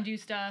Yeah. and do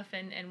stuff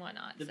and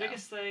whatnot. The so.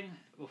 biggest thing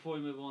before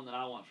we move on that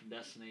I want from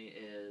Destiny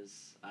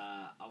is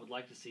I would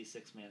like to see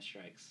 6-man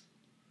strikes.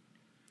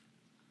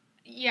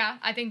 Yeah,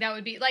 I think that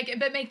would be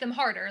but make them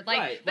harder.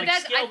 Right, but like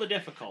that's scale the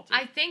difficulty.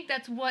 I think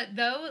that's what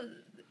though.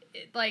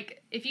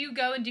 Like if you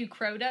go and do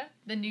Crota,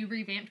 the new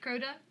revamped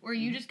Crota, or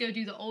you just go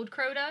do the old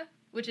Crota,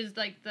 which is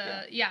like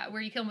the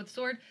where you kill him with the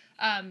sword.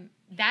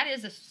 That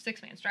is a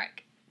 6-man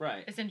strike.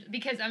 right. Essentially,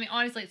 because I mean,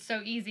 honestly, it's so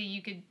easy.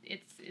 You could,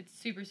 it's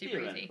super easy.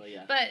 Theoretically,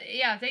 yeah. But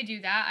yeah, if they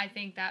do that, I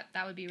think that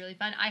would be really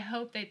fun. I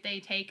hope that they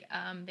take,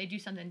 they do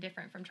something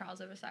different from Trials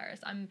of Osiris.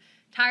 I'm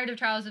tired of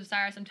Trials of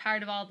Osiris. I'm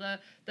tired of all the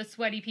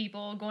sweaty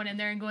people going in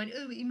there and going,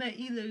 oh, my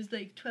elo's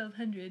like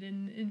 1200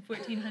 and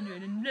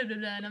 1400 and blah blah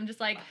blah. And I'm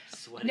just like,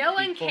 Sweaty no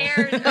one people.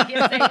 cares.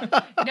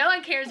 No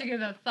one cares to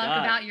give a fuck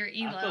God, about your I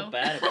feel elo.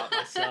 bad about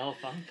myself.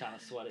 I'm kind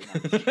of sweaty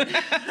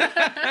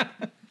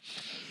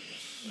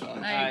now. fine.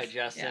 All right,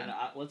 Justin.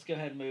 Let's go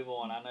ahead and move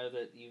on. I know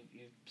that you've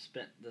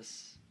spent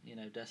this,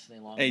 Destiny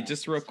long. Hey, enough.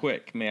 just real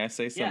quick, may I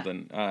say Yeah.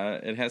 something?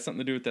 It has something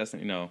to do with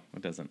Destiny. No,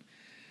 it doesn't.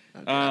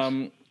 Oh,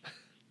 gosh.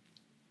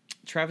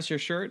 Travis, your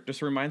shirt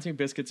just reminds me of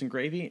biscuits and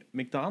gravy.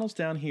 McDonald's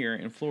down here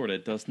in Florida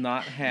does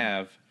not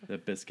have the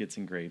biscuits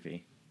and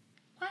gravy.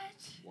 What?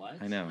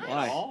 What? I know. At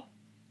Why? all?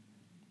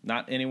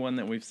 Not anyone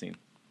that we've seen.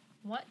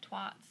 What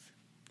twats?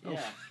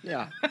 Yeah.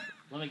 Yeah.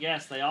 Let me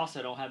guess. They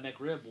also don't have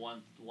McRib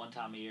one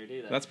time a year,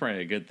 do they? That's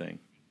probably a good thing.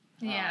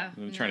 Yeah.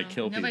 They're trying to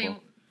kill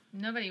people.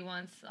 Nobody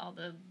wants all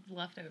the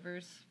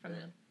leftovers from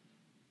the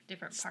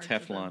different It's parts.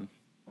 Teflon.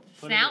 Of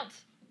Put the snout.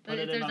 put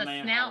it in There's my a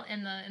manhole.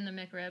 snout in the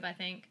McRib, I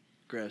think.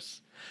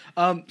 Gross.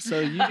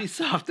 So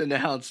Ubisoft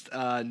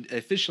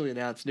officially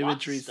announced new Lots of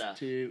entries stuff.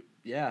 to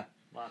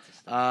Lots of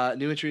stuff.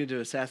 new entry into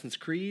Assassin's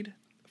Creed,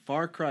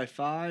 Far Cry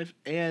 5,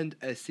 and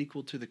a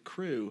sequel to The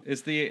Crew.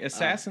 Is the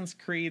Assassin's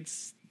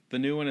Creed's the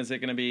new one? Is it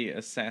going to be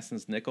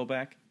Assassin's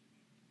Nickelback,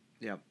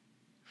 Yep.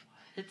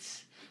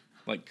 It's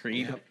like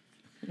Creed? Yep.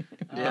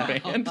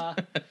 The band?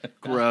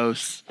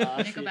 Gross.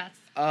 Nickelback's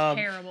Um,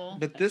 terrible.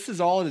 But this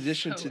is all in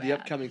addition So to the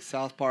bad. upcoming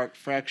South Park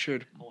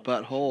Fractured I wanna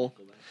Butthole,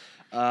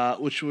 Nickelback.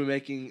 which will be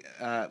making which Did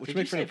makes for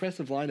you an say-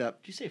 impressive lineup.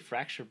 Did you say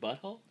fractured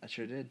butthole? I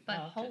sure did. But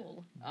Oh, okay.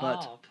 whole.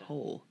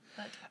 Butthole.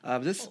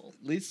 okay. This Butthole.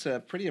 leads to a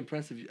pretty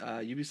impressive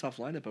Ubisoft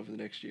lineup over the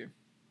next year.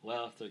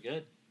 Well, if they're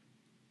good,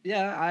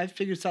 Yeah, I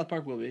figured South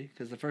Park will be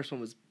because the first one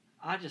was.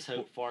 I just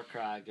hope Far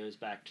Cry goes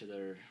back to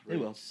their They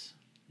will. roots.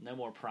 No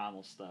more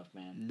primal stuff,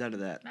 man. None of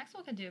that.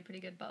 Maxwell can do a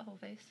pretty good butthole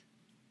face.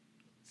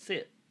 See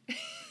it.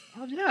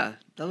 Oh yeah,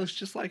 that looks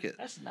just like it.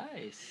 That's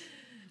nice.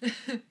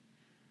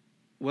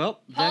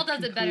 Well, Paul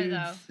that does it better,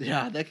 concludes-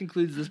 Yeah, that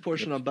concludes this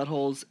portion on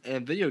buttholes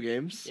and video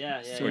games.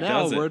 Yeah, yeah. So Or yeah.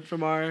 now does a it? word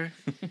from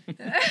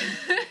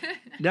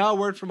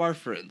our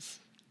friends.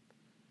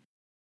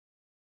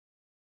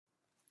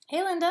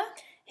 Hey, Linda.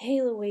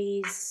 Hey,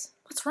 Louise.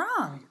 What's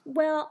wrong?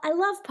 Well, I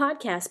love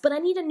podcasts, but I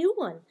need a new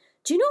one.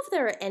 Do you know if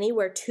there are any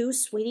where two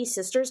sweetie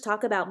sisters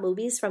talk about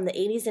movies from the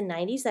 80s and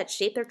 90s that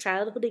shape their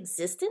childhood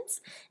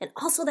existence? And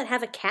also that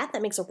have a cat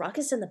that makes a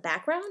ruckus in the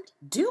background?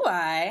 Do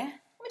I?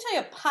 Let me tell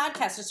you a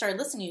podcast I started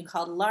listening to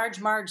called Large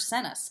Marge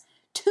Sent Us.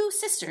 Two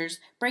sisters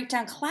break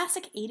down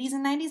classic 80s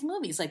and 90s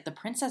movies like The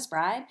Princess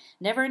Bride,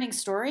 Neverending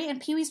Story, and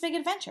Pee-wee's Big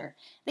Adventure.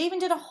 They even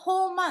did a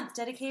whole month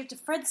dedicated to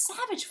Fred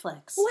Savage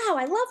flicks. Wow,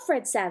 I love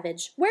Fred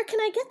Savage. Where can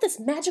I get this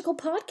magical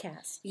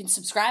podcast? You can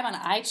subscribe on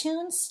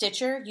iTunes,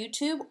 Stitcher,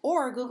 YouTube,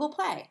 or Google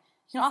Play.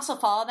 You can also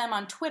follow them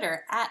on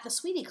Twitter at The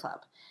Sweetie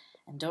Club.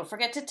 And don't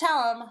forget to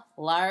tell them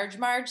Large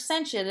Marge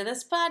sent you to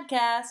this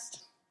podcast.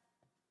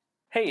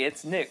 Hey,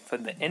 it's Nick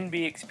from the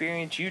NB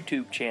Experience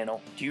YouTube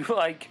channel. Do you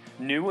like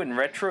new and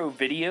retro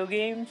video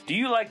games? Do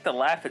you like to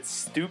laugh at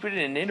stupid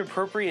and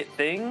inappropriate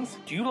things?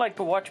 Do you like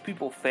to watch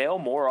people fail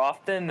more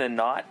often than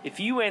not? If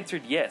you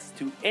answered yes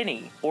to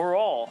any or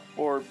all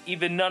or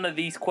even none of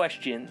these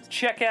questions,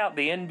 check out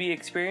the NB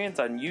Experience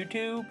on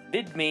YouTube,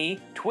 VidMe,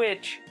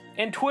 Twitch,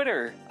 and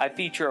Twitter. I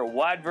feature a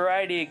wide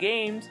variety of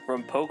games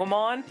from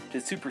Pokemon to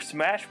Super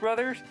Smash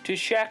Bros. To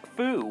Shaq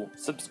Fu.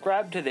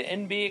 Subscribe to the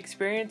NB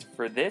Experience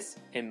for this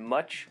and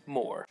much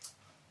more.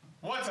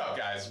 What's up,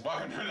 guys?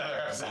 Welcome to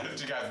another episode of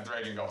Two Guys with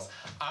Raging Goals.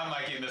 I'm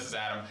Mikey and this is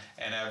Adam,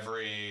 and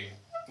every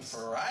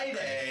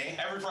Friday,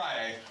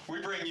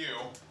 we bring you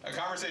a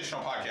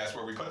conversational podcast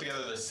where we put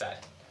together this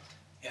set.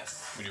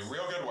 Yes. We do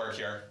real good work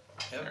here.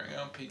 Yep. There we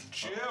go,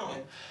 Pikachu.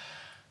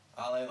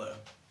 Hallelujah.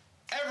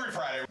 Every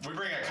Friday, we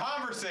bring a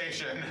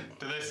conversation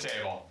to this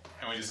table,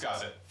 and we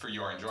discuss it for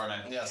your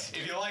enjoyment. Yes.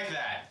 If you like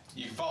that,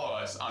 you can follow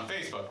us on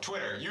Facebook,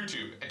 Twitter,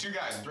 YouTube, at Two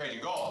Guys with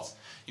Raging Goals.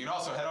 You can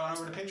also head on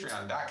over to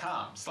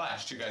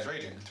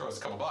patreon.com/2guysraging. Throw us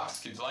a couple bucks,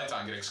 keep the lights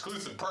on, get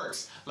exclusive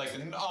perks like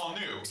the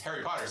all-new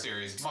Harry Potter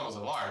series, Muggles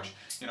at Large.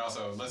 You can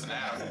also listen to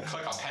Adam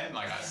click a pen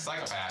like a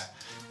psychopath.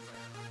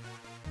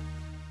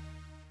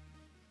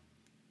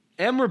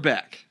 And we're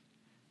back.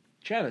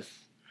 Travis.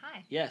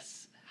 Hi.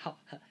 Yes.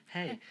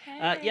 Hey.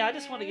 Hey. Yeah, I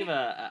just want to give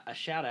a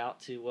shout out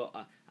to,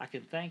 I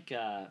can thank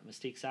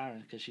Mystique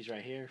Siren, because she's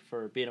right here,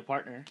 for being a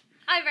partner.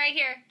 I'm right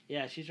here.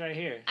 Yeah, she's right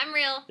here. I'm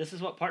real. This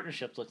is what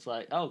partnership looks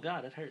like. Oh,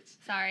 God, it hurts.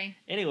 Sorry.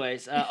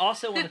 Anyways,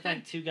 also want to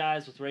thank Two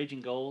Guys with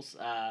Raging Goals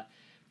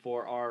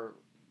for our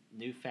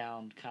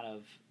newfound kind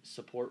of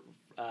support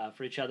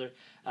for each other.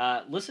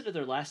 Listen to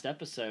their last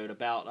episode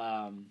about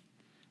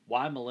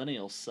why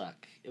millennials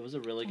suck. It was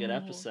a really good Oh,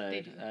 episode.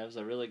 they do. It was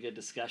a really good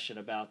discussion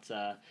about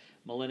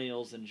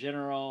millennials in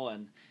general,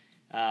 and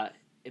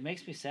it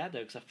makes me sad though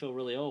because I feel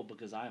really old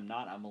because I am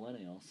not a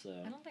millennial. So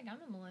I don't think I'm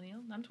a millennial.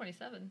 I'm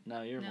 27.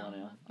 no, you're a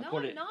millennial. No,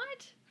 According, I'm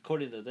not.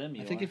 according to them,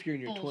 you I think are. if you're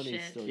in your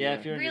Bullshit. 20s still. Yeah,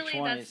 if you're in Really,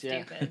 your 20s, that's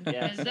yeah. stupid.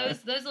 Yeah, Because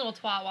so- those little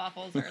twat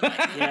waffles are like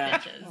little Yeah.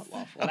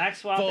 bitches.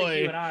 Maxwell, I think Boy.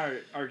 you and I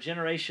are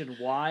Generation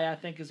Y, I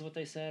think is what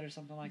they said, or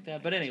something like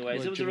that. But anyways,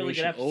 Well, it was a really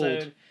good Generation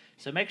episode. old.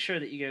 So make sure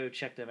that you go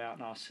check them out,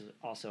 and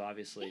also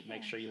obviously,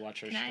 make sure you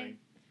watch our Can stream.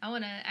 I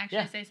want to actually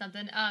Yeah. say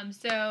something.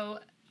 So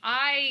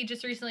I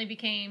just recently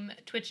became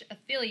Twitch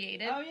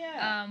affiliated. Oh,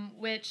 yeah.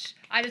 Which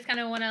I just kind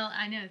of want to.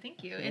 I know,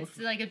 thank you. It's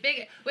like a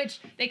big. Which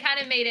they kind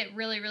of made it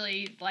really,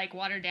 really like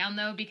watered down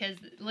though, because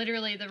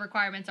literally the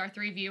requirements are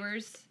 3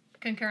 viewers,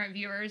 concurrent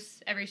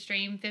viewers every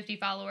stream, 50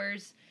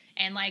 followers,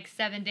 and like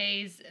 7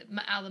 days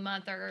out of the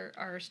month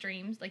are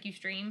streams, like you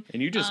stream.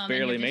 And you just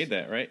barely made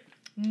that, right?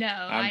 No,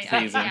 I'm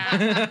teasing.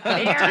 Yeah,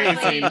 barely,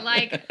 teasing.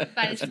 like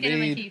by the skin of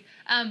my mean. teeth.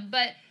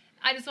 But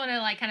I just want to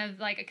like kind of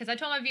like, because I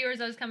told my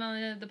viewers I was coming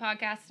on the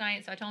podcast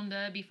tonight, so I told them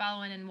to be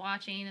following and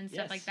watching and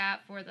stuff Yes. like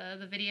that for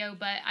the video.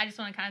 But I just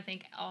want to kind of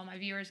thank all my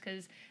viewers,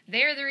 because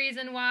they're the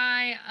reason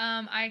why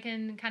I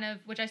can kind of,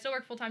 which I still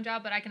work full-time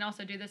job, but I can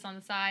also do this on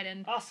the side.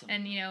 And Awesome.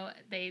 And you know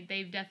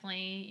they've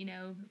definitely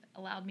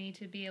allowed me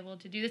to be able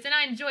to do this, and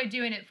I enjoy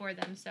doing it for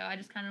them. So I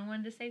just kind of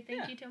wanted to say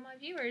thank you to my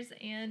viewers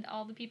and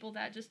all the people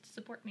that just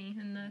support me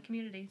in the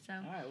community. So All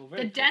right, well, the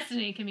very cool.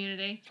 Destiny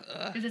community,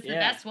 because it's the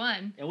Yeah. best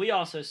one. And we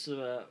also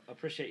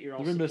appreciate your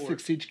all The Rainbow support.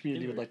 Six Siege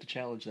community would like to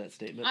challenge that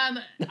statement.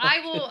 I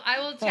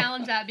will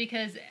challenge that,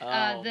 because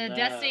Oh, the no.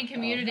 Destiny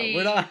community.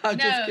 We're not- I'm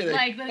just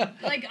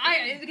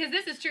kidding. Because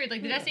this is true.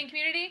 Like the Destiny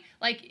community,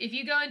 like if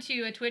you go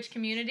into a Twitch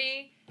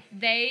community,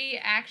 they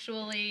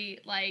actually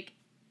like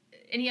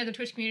any other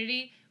Twitch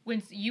community.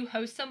 When you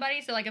host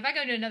somebody, so like if I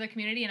go to another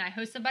community and I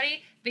host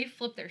somebody, they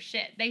flip their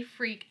shit. They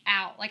freak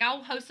out. Like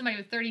I'll host somebody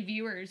with 30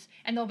 viewers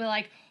and they'll be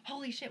like,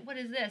 "Holy shit, what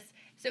is this?"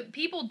 So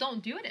people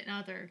don't do it in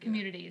other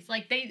communities.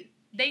 Like they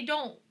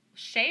don't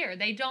share.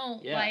 They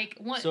don't like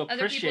want so other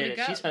people appreciate to it.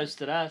 go. She's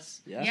hosted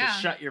us. Yeah. Yeah.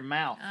 So shut your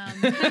mouth.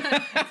 So,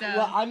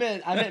 Well, I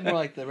meant more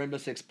like the Rainbow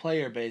Six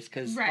player base,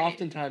 because Right.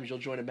 oftentimes you'll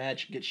join a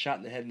match, get shot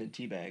in the head, and then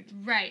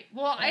teabagged. right.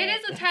 Well, it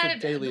is a That's tad a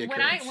daily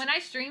when occurrence. I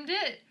streamed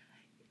it.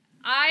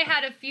 I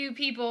had a few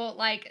people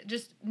like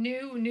just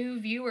new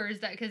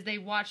viewers that because they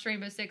watched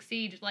Rainbow Six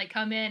Siege like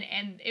come in,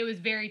 and it was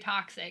very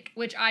toxic,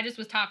 which I just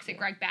was toxic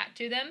right back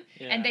to them,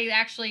 and they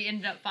actually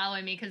ended up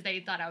following me because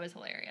they thought I was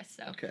hilarious.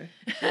 So Okay.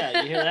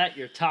 Yeah, you hear that?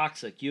 You're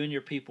toxic. You and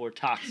your people are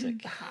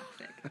toxic.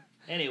 toxic.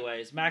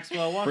 Anyways,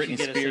 Maxwell, why don't you Britney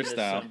get us Spears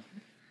into style.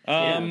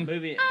 some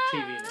movie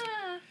and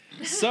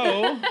TV?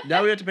 So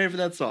Now we have to pay for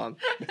that song.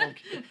 It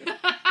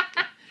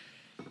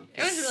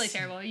was really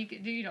terrible.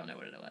 You don't know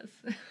what it was.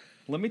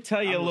 let me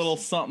tell you a little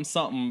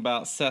something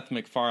about Seth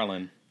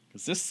MacFarlane.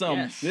 Because this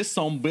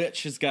some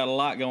bitch has got a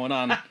lot going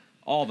on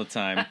all the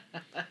time.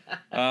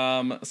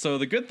 So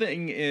the good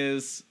thing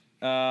is,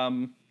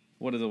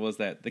 was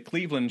that? The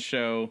Cleveland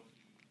show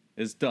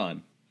is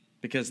done.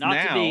 Because Not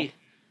now... to be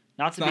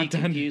not done.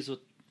 confused with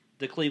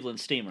the Cleveland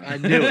Steamer. I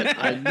knew it.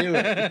 I knew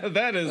it.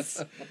 That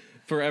is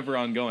forever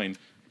ongoing.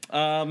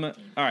 All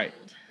right.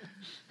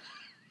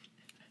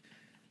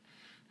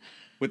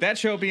 With that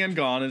show being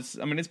gone, it's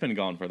been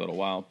gone for a little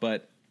while,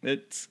 but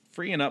it's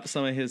freeing up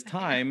some of his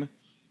time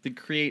to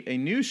create a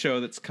new show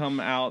that's come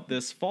out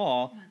this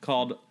fall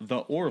called The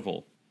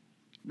Orville.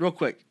 Real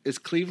quick, is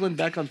Cleveland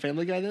back on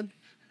Family Guy then?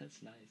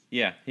 That's nice.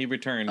 Yeah, he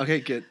returned. Okay,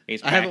 good.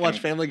 He's I haven't back watched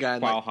in Family Guy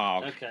in Wow like,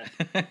 Hog. Okay.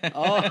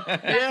 oh,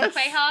 yes.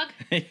 Quahog?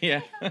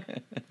 Yeah.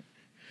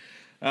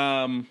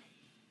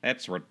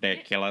 That's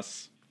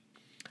ridiculous.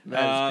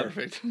 That is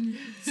perfect.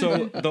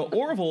 So The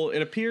Orville,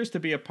 it appears to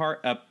be a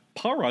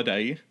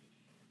parody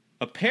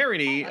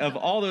of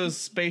all those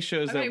space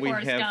shows I'm that ready we for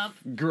a have stump.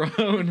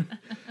 grown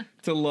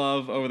to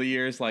love over the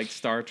years, like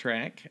Star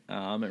Trek.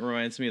 It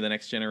reminds me of The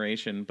Next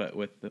Generation, but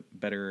with the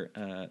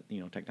better,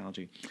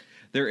 technology.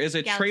 There is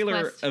a Galaxy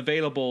trailer Quest.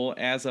 available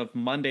as of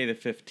Monday the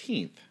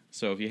 15th.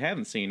 So if you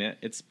haven't seen it,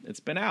 it's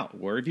been out.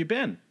 Where have you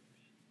been?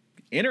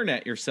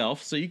 Internet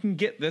yourself so you can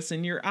get this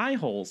in your eye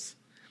holes.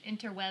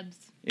 Interwebs.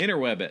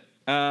 Interweb it.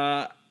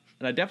 And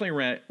I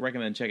definitely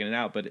recommend checking it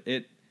out, but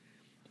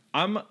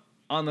I'm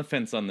on the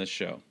fence on this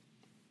show.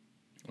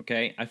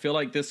 Okay? I feel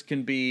like this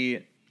can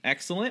be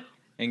excellent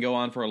and go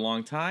on for a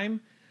long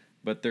time,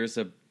 but there's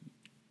at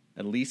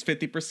least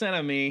 50%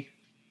 of me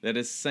that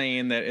is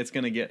saying that it's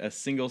going to get a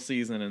single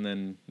season and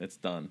then it's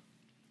done.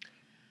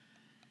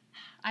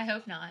 I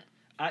hope not.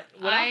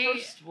 When I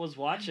first was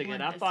watching it,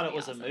 want I this thought to it be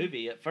was awesome. a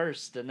movie at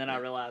first, and then I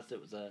realized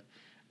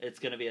it's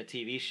going to be a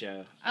TV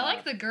show. I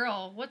like the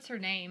girl. What's her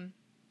name?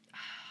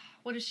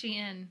 What is she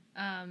in?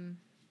 I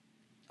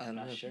don't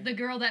know. Not sure. The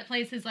girl that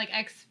plays his like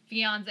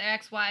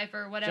ex-wife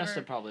or whatever.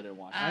 Justin probably didn't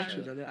watch it.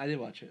 Actually, I did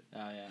watch it.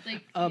 Oh, yeah.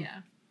 Like,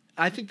 Yeah.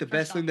 I think the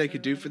best thing they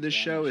could do for this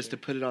Yeah, show is sure. to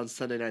put it on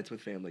Sunday nights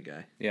with Family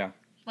Guy. Yeah.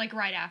 like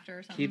right after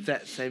or something. Keep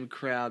that same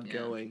crowd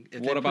going. If they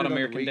What put about it on the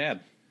American week- Dad?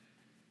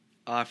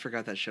 Oh, I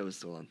forgot that show was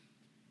still on.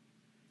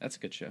 That's a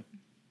good show.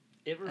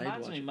 It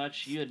reminds watch me it.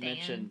 much. You had Stan.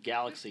 mentioned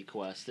Galaxy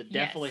Quest. It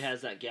Yes. definitely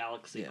has that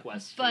Galaxy Yeah.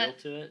 Quest feel but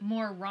to it.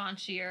 more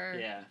raunchier.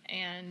 Yeah.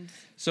 And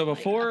So like,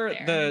 before up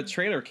there. the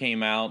trailer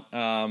came out,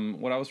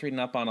 what I was reading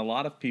up on, a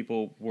lot of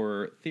people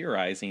were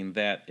theorizing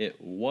that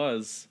it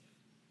was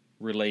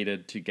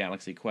related to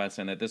Galaxy Quest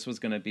and that this was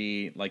going to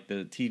be like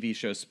the TV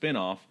show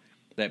spinoff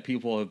that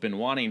people have been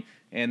wanting,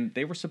 and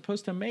they were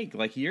supposed to make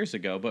like years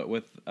ago, but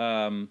with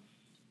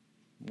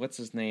what's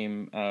his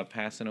name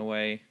passing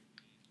away,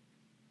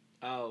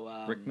 Oh,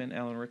 Alan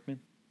Rickman.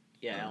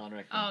 Yeah, Alan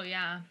Rickman. oh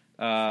yeah,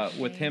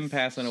 with him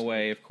passing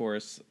away, of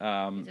course,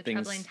 Is it things.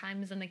 troubling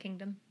times in the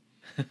kingdom?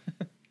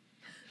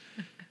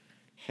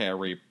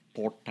 Harry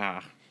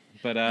Potter,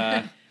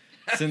 but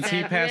since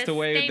he passed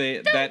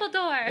away,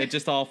 Dumbledore. it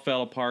just all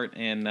fell apart.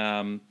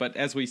 And but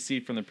as we see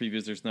from the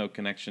previews, there's no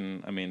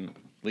connection. I mean,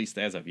 at least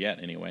as of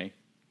yet, anyway.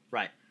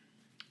 Right.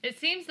 It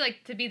seems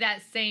like to be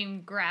that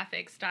same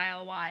graphic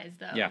style wise,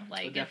 though. Yeah.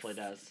 Like It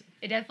definitely does.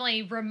 It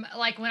definitely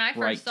like when I first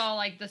Bright. saw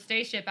like the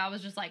spaceship, I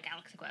was just like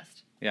Galaxy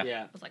Quest. Yeah.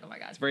 Yeah. I was like, oh my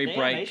god. It's very The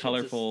bright, animations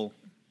colorful.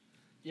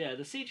 Yeah,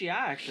 the CGI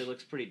actually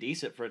looks pretty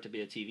decent for it to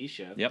be a TV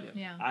show. Yep.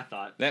 Yeah. I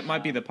thought. That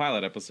might be the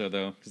pilot episode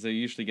though, because they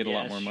usually get a Yeah,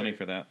 lot more that's money true.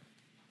 for that.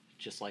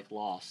 Just like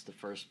Lost, the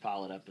first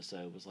pilot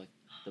episode was like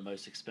the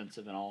most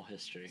expensive in all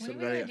history. We Somebody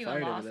were got gonna do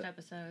fired a over Lost that.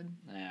 episode.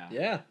 Yeah.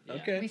 Yeah. Yeah.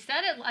 Okay. We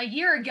said it a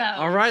year ago.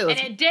 All right, let's-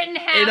 and it didn't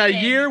happen. In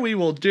a year, we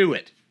will do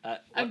it.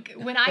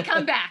 When I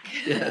come back.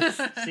 Yes.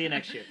 See you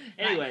next year.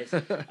 Anyways,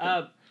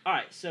 all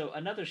right. So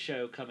another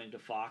show coming to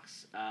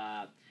Fox.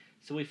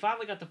 So we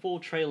finally got the full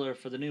trailer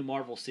for the new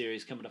Marvel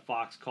series coming to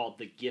Fox called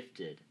The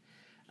Gifted.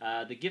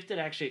 The Gifted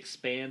actually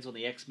expands on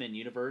the X-Men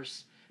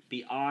universe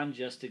beyond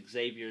just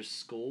Xavier's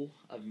school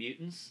of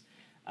mutants.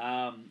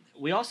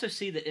 We also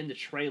see that in the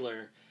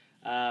trailer,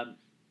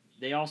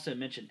 they also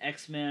mention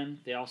X-Men.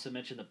 They also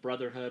mention the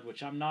Brotherhood,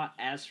 which I'm not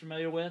as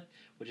familiar with,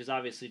 which is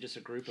obviously just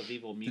a group of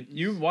evil mutants.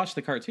 You watched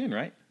the cartoon,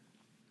 right?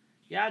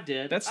 Yeah, I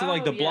did. That's Oh,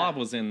 like the yeah. Blob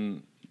was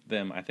in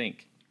them, I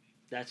think.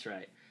 That's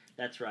right.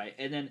 That's right.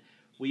 And then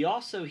we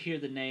also hear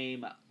the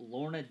name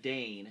Lorna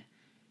Dane,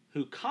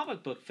 who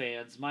comic book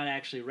fans might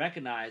actually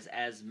recognize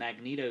as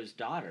Magneto's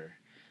daughter,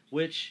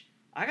 which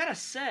I gotta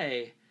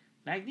say,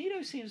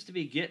 Magneto seems to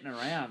be getting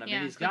around. I Yeah,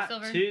 mean, he's got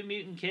Quicksilver. 2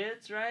 mutant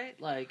kids, right?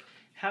 Like,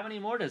 how many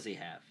more does he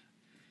have?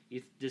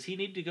 Does he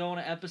need to go on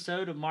an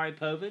episode of Maury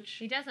Povich?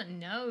 He doesn't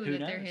know Who that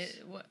they're knows? his.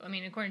 I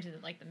mean, according to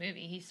the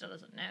movie, he still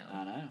doesn't know.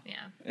 I know. Yeah.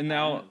 And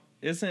now,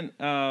 isn't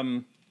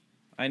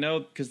I know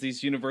because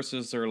these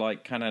universes are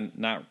like kind of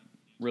not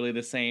really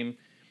the same,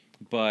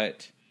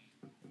 but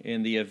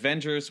in the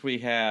Avengers we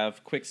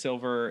have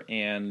Quicksilver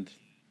and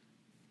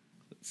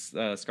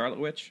Scarlet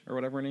Witch or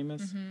whatever her name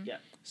is. Mm-hmm. Yeah.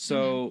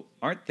 So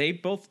aren't they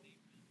both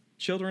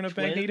children of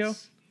Magneto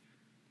Twins?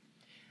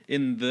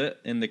 in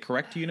the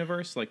correct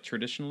universe, like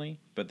traditionally?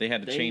 But they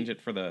had to They- change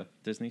it for the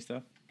Disney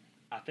stuff.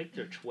 I think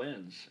they're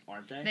twins,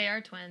 aren't they? They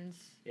are twins.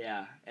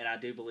 Yeah, and I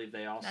do believe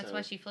they also. That's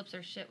why she flips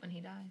her shit when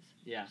he dies.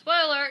 Yeah.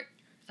 Spoiler alert.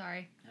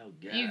 Sorry. Oh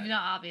god. You've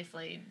not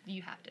obviously.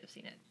 You have to have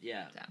seen it.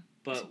 Yeah. So.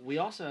 But we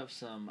also have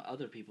some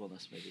other people in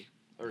this movie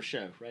or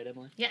show, right,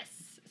 Emily? Yes.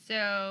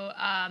 So,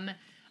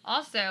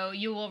 also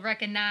you will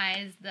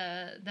recognize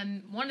the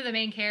one of the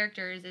main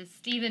characters is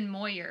Stephen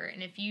Moyer,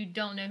 and if you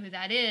don't know who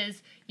that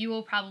is, you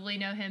will probably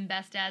know him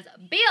best as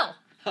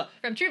Bill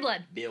from True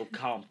Blood. Bill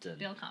Compton.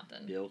 Bill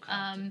Compton. Bill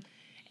Compton.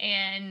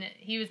 And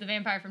he was the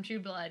vampire from True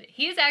Blood.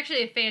 He is actually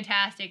a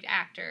fantastic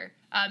actor.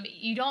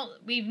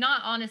 We've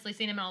not honestly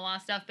seen him in a lot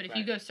of stuff, but if you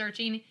Right. go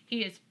searching,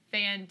 he is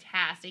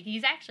fantastic.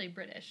 He's actually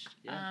British.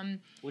 Yeah.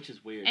 Which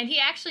is weird. And he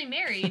actually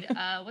married,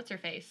 what's her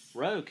face?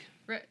 Rogue.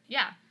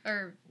 Yeah,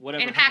 or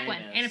Whatever Anna her Paquin.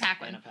 name is. Anna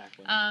Paquin. Anna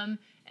Paquin.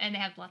 And they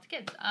have lots of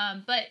kids.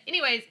 But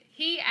anyways,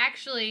 he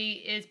actually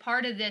is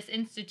part of this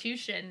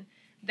institution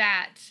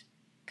that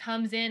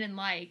comes in and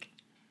like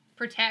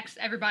protects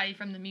everybody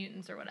from the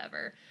mutants or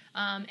whatever.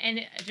 And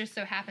it just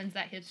so happens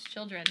that his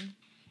children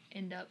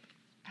end up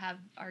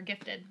are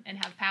gifted and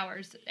have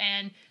powers.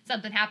 And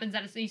something happens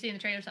you see in the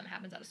trailer, something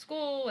happens at a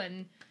school,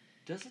 and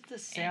Doesn't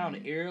this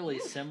sound eerily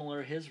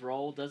similar? His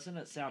role, doesn't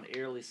it sound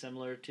eerily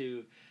similar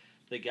to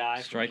the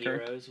guy Stryker?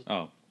 from Heroes?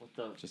 With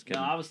the, just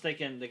kidding. No, I was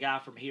thinking the guy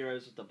from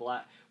Heroes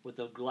with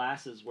the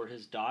glasses, where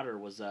his daughter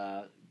was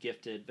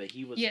gifted, but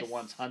he was Yes. the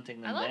ones hunting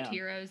them I loved down.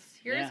 Heroes.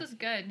 Heroes Yeah. was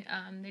good.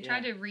 They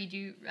tried to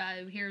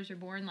redo Heroes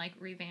Reborn, like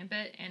revamp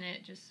it, and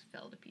it just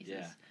fell to pieces.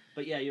 Yeah,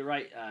 but yeah, you're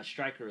right.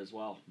 Stryker as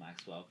well,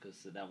 Maxwell,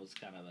 because that was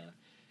kind of a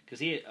because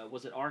he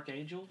was it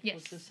Archangel? Yes.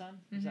 Was his son?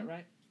 Is that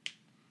right?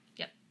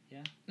 Yep. Yeah.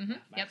 Mm-hmm.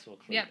 Yep. Maxwell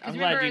Cleave. Yep. Because I'm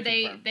glad remember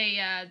you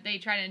confirmed. they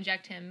try to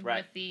inject him Right.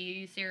 with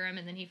the serum,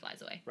 and then he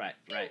flies away. Right.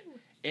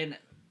 And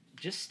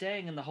just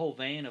staying in the whole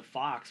vein of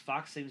Fox,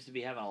 Fox seems to be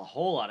having a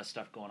whole lot of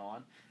stuff going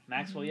on.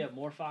 Maxwell, you have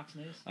more Fox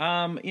news?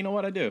 You know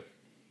what I do?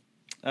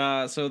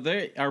 So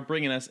they are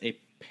bringing us a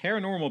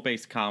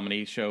paranormal-based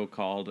comedy show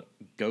called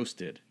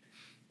Ghosted.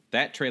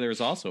 That trailer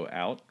is also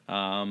out.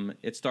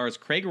 It stars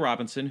Craig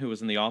Robinson, who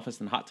was in The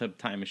Office and Hot Tub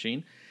Time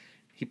Machine.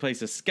 He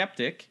plays a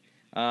skeptic.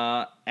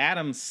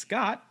 Adam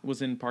Scott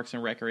was in Parks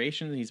and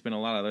Recreation. He's been in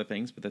a lot of other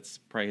things, but that's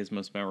probably his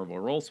most memorable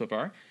role so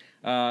far.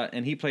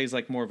 And he plays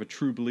like more of a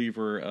true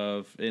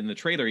believer in the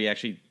trailer. He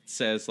actually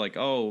says like,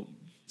 oh,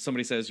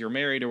 somebody says you're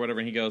married or whatever.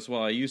 And he goes,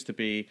 well, I used to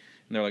be.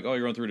 And they're like, oh,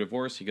 you're going through a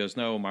divorce. He goes,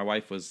 no, my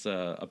wife was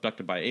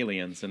abducted by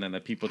aliens. And then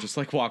the people just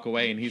like walk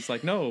away. And he's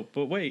like, no,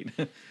 but wait.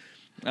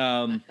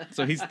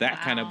 So he's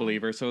that kind of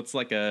believer. So it's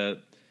like a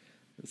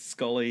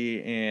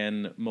Scully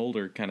and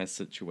Mulder kind of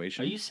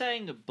situation. Are you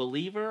saying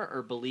believer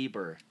or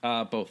believer?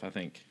 Both, I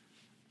think.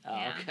 Oh,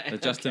 Yeah. okay.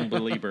 Justin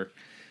Belieber.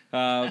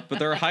 But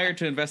they're hired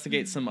to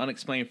investigate some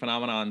unexplained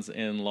phenomenons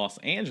in Los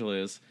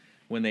Angeles,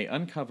 when they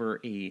uncover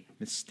a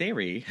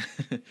mystery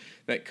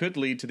that could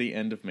lead to the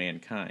end of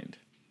mankind.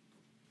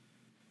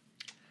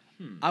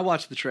 I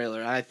watched the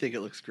trailer. I think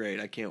it looks great.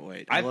 I can't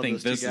wait. I love think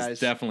those two this guys. is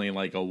definitely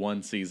like a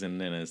one season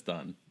and it's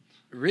done.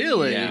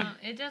 Really? Yeah.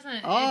 It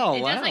doesn't. Oh,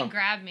 it wow. doesn't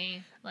grab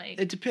me. Like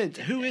It depends.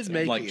 Who is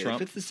making Like it?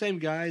 Trump? If it's the same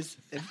guys,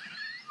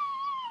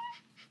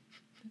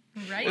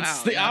 right.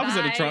 It's the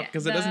opposite of Trump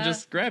because it doesn't The-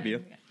 just grab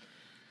you.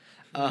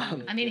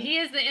 I mean, he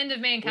is the end of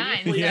Will you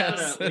mankind. please, Yes,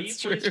 will you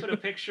that's please true. put a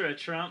picture of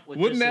Trump with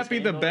Wouldn't just that his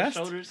be the hand on his best?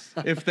 shoulders?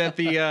 If that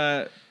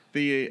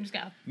the Just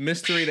go.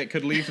 mystery that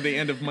could lead to the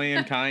end of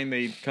mankind,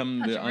 they come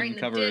Punch to him right in the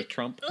uncover dick.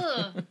 Trump.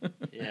 Ugh.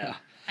 Yeah.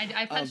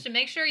 I punched him.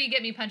 Make sure you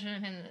get me punching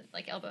him in the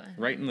like elbow.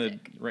 right in the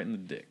dick.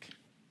 dick.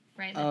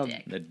 Right in the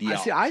dick. The I dick.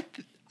 see.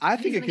 I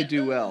think it gonna could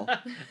do go, well.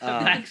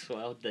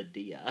 Maxwell, the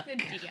Dia. The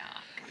dick.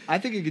 I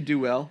think it could do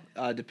well,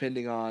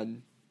 depending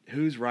on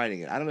who's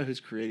writing it. I don't know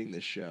who's creating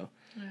this show.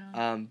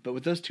 Yeah. But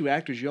with those two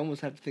actors, you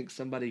almost have to think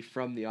somebody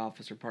from The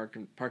Office or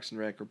Parks and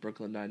Rec or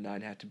Brooklyn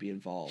Nine-Nine had to be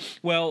involved.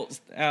 Well,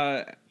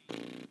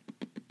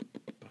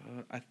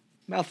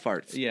 Mouth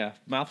farts. yeah,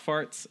 mouth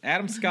farts.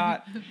 Adam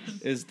Scott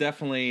is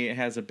definitely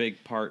has a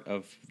big part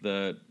of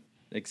the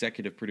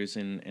executive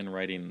producing and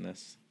writing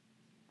this.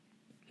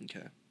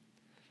 Okay.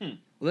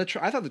 Well,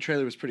 I thought the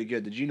trailer was pretty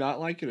good. Did you not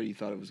like it, or you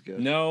thought it was good?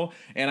 No,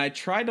 and I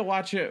tried to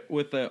watch it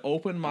with an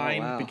open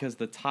mind wow. because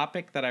the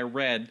topic that I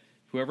read,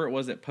 whoever it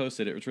was that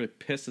posted it, really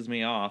pisses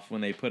me off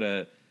when they put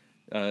a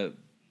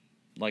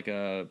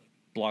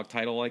blog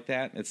title like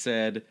that. It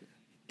said,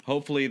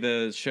 "Hopefully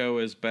the show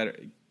is better,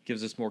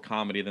 gives us more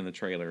comedy than the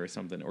trailer or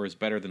something, or is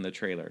better than the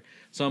trailer."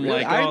 So I'm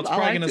Really? like, "Oh, it's I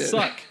probably liked gonna it.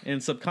 suck,"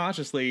 and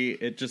subconsciously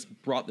it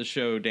just brought the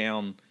show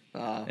down.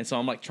 And so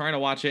I'm like trying to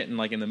watch it and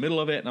like in the middle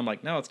of it, and I'm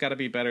like, no, it's got to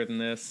be better than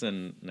this,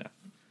 and no,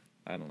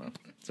 I don't know.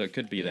 So it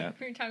could be that.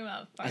 We were talking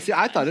about. I see.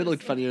 I thought it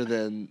looked funnier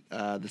than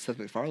the Seth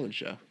MacFarlane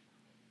show.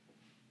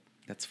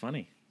 That's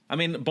funny. I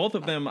mean, both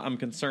of them, I'm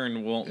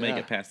concerned, won't make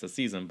Yeah. it past the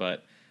season,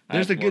 but I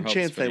There's have a more good hopes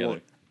chance for they the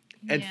won't.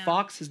 other. And Yeah.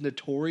 Fox is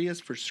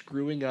notorious for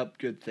screwing up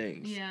good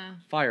things. Yeah.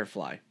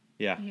 Firefly.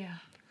 Yeah. Yeah.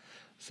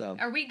 So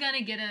Are we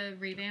gonna get a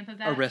revamp of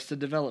that? Arrested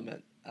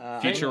Development.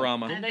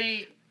 Futurama.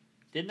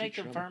 Didn't they Futurama.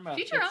 confirm a Futurama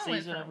fifth went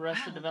season for of a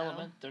Arrested while,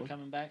 Development? They're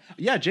coming back.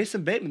 Yeah,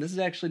 Jason Bateman. This is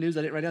actually news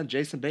I didn't write down.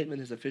 Jason Bateman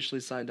has officially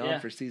signed on Yeah.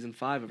 for season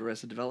 5 of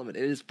Arrested Development.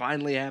 It is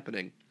finally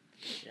happening.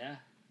 Yeah,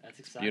 that's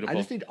exciting. Beautiful. I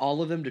just need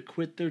all of them to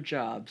quit their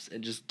jobs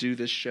and just do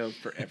this show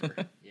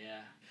forever.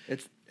 Yeah.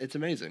 It's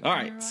amazing. All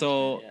right,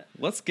 so Yeah.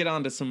 let's get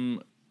on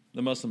to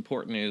the most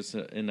important news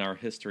in our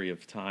history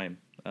of time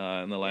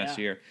in the last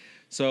Yeah. year.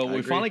 So we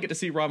agree. finally get to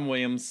see Robin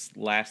Williams'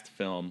 last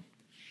film.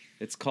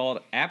 It's called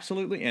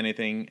Absolutely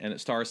Anything, and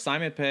it stars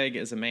Simon Pegg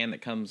as a man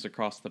that comes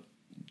across the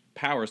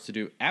powers to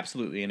do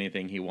absolutely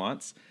anything he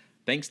wants,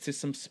 thanks to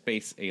some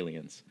space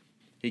aliens.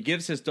 He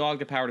gives his dog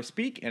the power to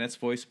speak, and it's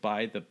voiced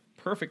by the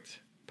perfect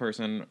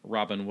person,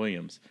 Robin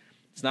Williams.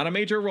 It's not a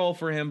major role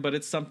for him, but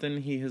it's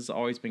something he has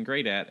always been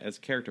great at as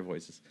character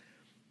voices.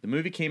 The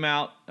movie came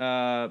out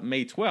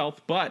May 12th,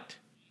 but,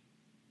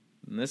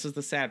 and this is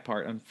the sad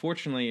part,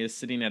 unfortunately is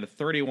sitting at a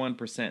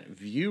 31%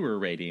 viewer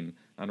rating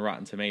on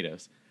Rotten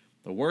Tomatoes.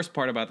 The worst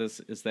part about this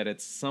is that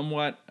it's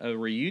somewhat a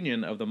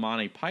reunion of the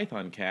Monty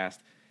Python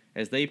cast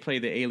as they play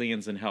the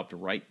aliens and helped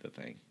write the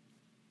thing.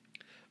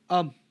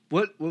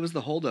 What was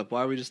the holdup?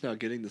 Why are we just now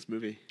getting this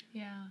movie?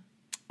 Yeah.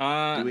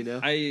 Do we know?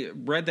 I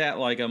read that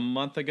like a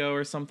month ago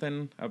or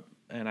something,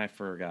 and I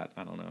forgot.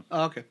 I don't know.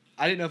 Oh, okay.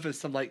 I didn't know if it's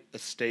some like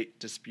estate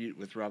dispute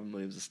with Robin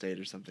Williams' estate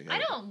or something. I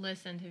don't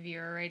listen to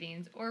viewer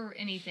ratings or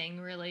anything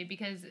really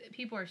because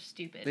people are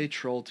stupid. They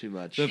troll too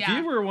much. The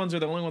Yeah. viewer ones are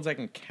the only ones I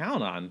can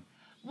count on.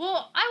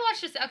 Well, I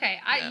watched this. Okay,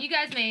 Yeah. you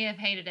guys may have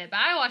hated it, but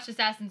I watched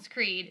Assassin's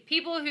Creed.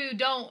 People who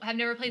have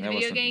never played the That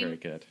video wasn't game, very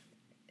good.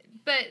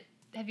 but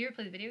have you ever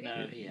played the video game?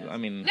 No, he has. I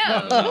mean,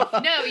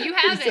 No, you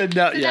haven't. said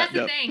no, So yeah, that's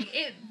no. the thing.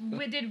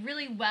 It did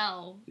really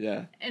well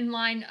Yeah. and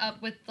lined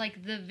up with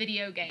like the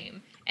video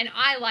game, and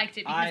I liked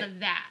it because of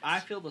that. I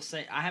feel the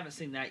same. I haven't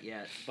seen that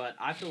yet, but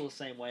I feel the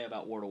same way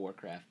about World of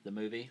Warcraft. The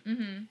movie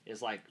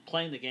is like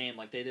playing the game.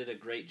 Like they did a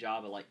great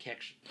job of like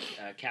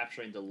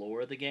capturing the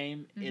lore of the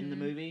game in the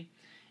movie.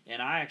 And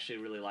I actually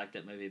really liked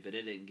that movie, but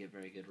it didn't get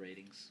very good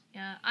ratings.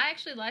 Yeah, I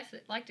actually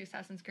liked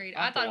Assassin's Creed.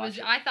 I'll I have to thought it was. watch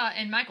it. I thought,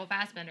 and Michael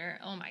Fassbender.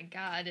 Oh my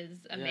God, is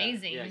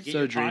amazing. Yeah, get So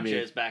your dreamy.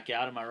 ponchos back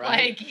out. Am I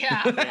right? Like,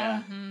 yeah.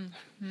 Yeah.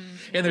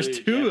 and there's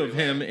Luge two of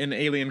everywhere. him in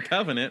Alien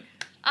Covenant.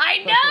 I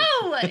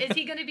know. Is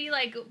he going to be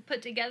like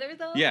put together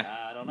though?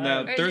 Yeah. I don't know.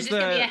 No, Or is there's it just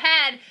going to be a the.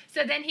 head?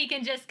 So then he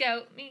can just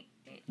go. "Me."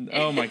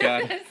 Oh my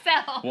God.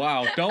 So.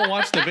 Wow! Don't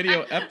watch the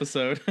video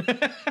episode.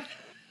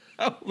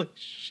 Holy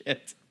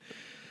shit!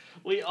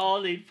 We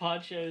all need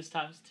ponchos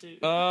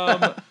 ×2.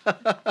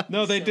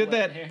 No, they So did wet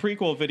that hair.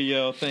 prequel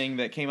video thing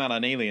that came out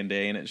on Alien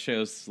Day, and it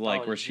shows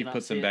like Oh, where did she you not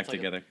puts see them it? back It's like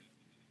a- together.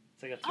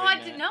 It's like a Oh, I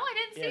 3 didn't. minute. No, I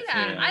didn't see Yeah,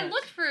 that. it's Yeah. I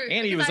looked for. And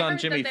he because was I on heard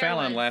Jimmy that there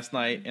Fallon was- last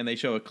night, and they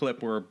show a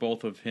clip where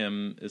both of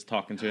him is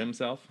talking to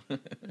himself.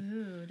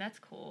 Ooh, that's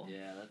cool.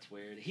 Yeah, that's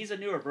weird. He's a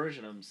newer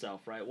version of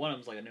himself, right? One of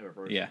them's like a newer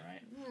version, Yeah.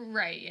 right?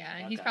 Right.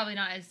 Yeah. He's Okay. probably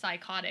not as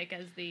psychotic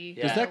as the.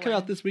 Yeah. Does that come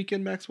one. out this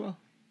weekend, Maxwell?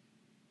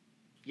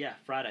 Yeah,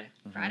 Friday.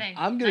 Friday.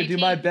 I'm gonna do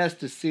my 19th. best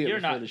to see it You're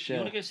before not. the show. You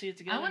want to go see it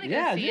together? I want to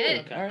Yeah, go I see do.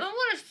 it. Okay. I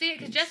want to see it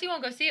because Jesse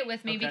won't go see it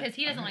with me Okay. because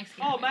he doesn't like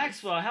scary Oh, movies.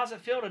 Maxwell, how's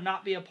it feel to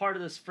not be a part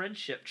of this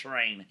friendship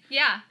train?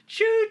 Yeah.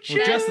 Choo choo.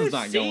 Well, Justin's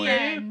not See going. you.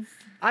 Friends.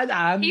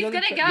 I'm He's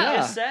gonna try- go. I Yeah.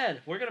 just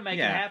said we're gonna make it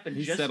Yeah, happen.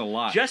 he just, said a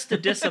lot. Just to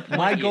disappoint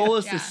My you. goal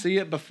is Yeah. to see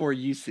it before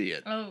you see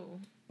it. Oh,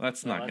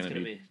 That's No, not that's going to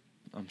gonna be. be.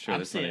 I'm sure I'm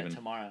that's not seeing it even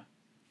tomorrow.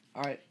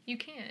 All right. you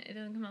can't. It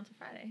doesn't come out till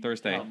Friday.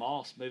 Thursday.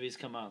 Movies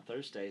come out on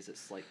Thursdays.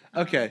 It's like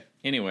Okay.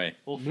 Anyway,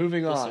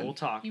 Moving listen, on. We'll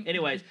talk. You-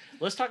 Anyways,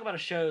 let's talk about a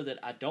show that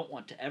I don't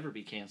want to ever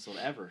be canceled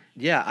ever.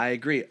 Yeah, I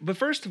agree. But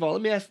first of all,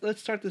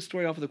 let's start this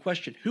story off with a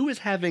question. Who is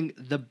having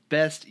the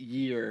best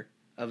year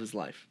of his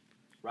life?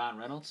 Ryan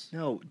Reynolds.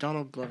 No,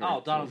 Donald Glover.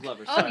 Oh, Donald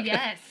Glover. Oh Sorry.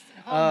 yes.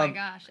 Oh my Um,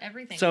 gosh.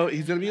 Everything. So happens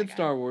he's going to be with in that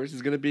Star guy. Wars.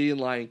 He's going to be in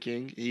Lion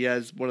King. He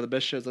has one of the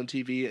best shows on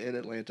TV in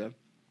Atlanta.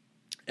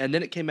 And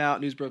then it came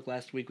out, news broke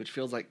last week, which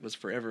feels like was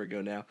forever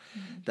ago now,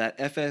 that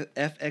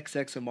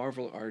FXX and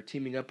Marvel are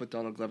teaming up with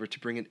Donald Glover to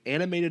bring an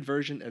animated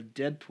version of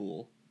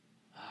Deadpool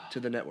to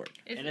the network.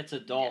 And it's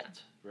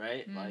adult,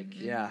 right? Like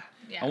Yeah.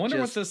 Yeah. I wonder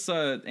Just- what this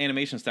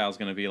animation style is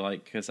going to be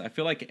like, because I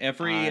feel like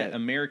every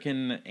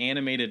American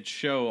animated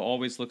show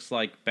always looks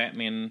like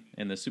Batman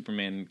and the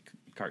Superman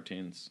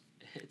cartoons.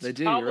 it's They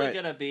do, you're probably right.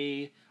 gonna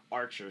be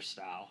Archer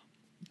style.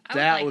 I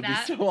That would would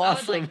like be that. so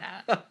awesome. I would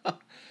like that.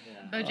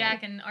 Yeah. BoJack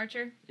and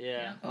Archer.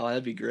 Yeah. Oh,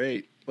 that'd be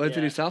great. What if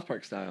they Yeah. do South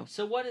Park style?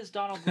 So what is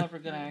Donald Glover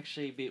gonna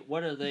actually be?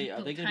 What are they?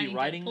 Are they gonna be Tiny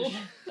writing? The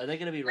Deadpool. are they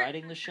gonna be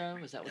writing the show?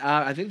 Is that what?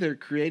 I think they're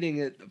creating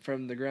it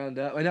from the ground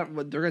up. They're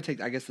going to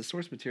take, I guess, the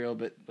source material,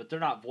 but But they're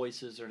not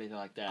voices or anything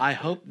like that. I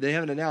hope they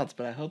haven't announced.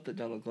 But I hope that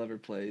Donald Glover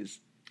plays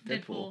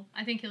Deadpool.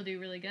 I think he'll do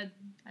really good.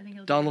 I think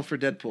he'll Donald do for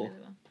Deadpool. really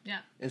well. Yeah.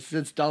 And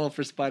since Donald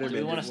for Spider-Man, Do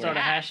we want to didn't start a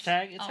work.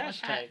 hashtag? It's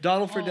Oh, hashtag.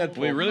 Donald for Oh. Deadpool.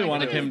 We really Like,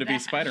 wanted what him is to be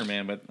that?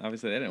 Spider-Man, but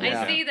obviously that didn't Yeah. work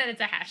I out. see that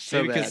it's a hashtag.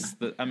 So Maybe bad.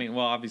 because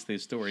obviously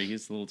his story,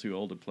 he's a little too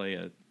old to play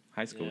a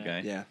high school Yeah. guy.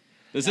 Yeah.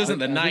 This isn't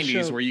the this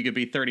 90s show- where you could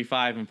be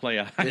 35 and play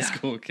a high Yeah.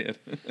 school kid.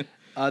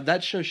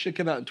 That show should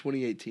come out in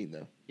 2018,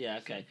 though. Yeah.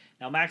 Okay.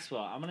 Now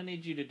Maxwell, I'm gonna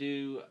need you to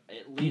do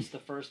at least the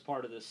first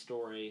part of this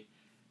story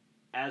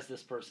as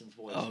this person's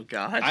voice. Oh,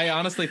 God. I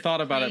honestly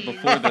thought about it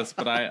before this,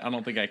 but I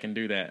don't think I can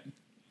do that.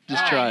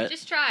 Just All try right, it.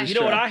 Just try. You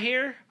know what try. I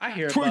hear? I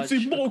hear a Tracy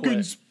bunch of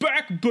Morgan's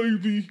back,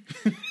 baby.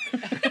 It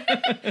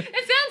sounds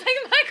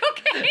like Michael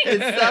Caine.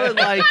 It sounded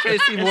like Tracy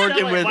It sounded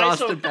Morgan like with Michael,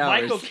 Austin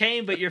Powers. Michael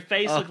Caine, but your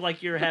face looked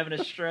like you were having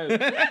a stroke.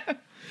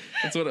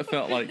 That's what it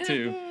felt like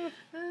too.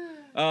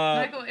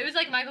 It was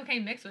like Michael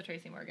Caine mixed with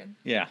Tracy Morgan.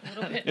 Yeah,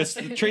 little bit. it's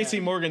Tracy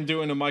Morgan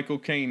doing a Michael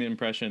Caine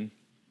impression.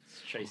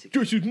 Tracy.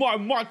 This is my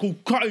Michael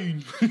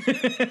Caine. Just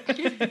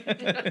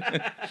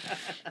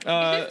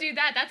do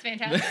that. That's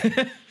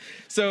fantastic.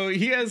 So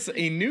he has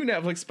a new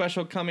Netflix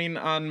special coming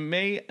on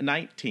May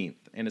 19th,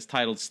 and it's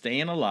titled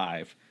 "Staying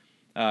Alive."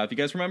 If you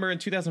guys remember, in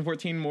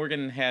 2014,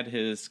 Morgan had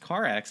his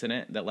car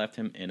accident that left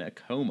him in a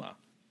coma.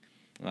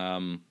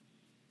 When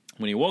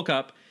he woke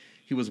up,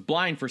 he was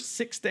blind for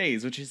 6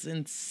 days, which is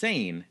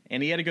insane,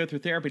 and he had to go through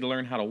therapy to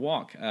learn how to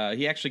walk.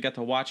 He actually got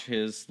to watch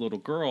his little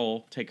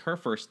girl take her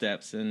first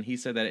steps, and he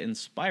said that it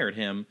inspired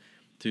him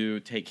to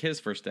take his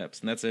first steps,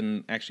 and that's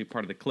in actually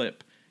part of the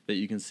clip that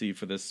you can see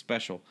for this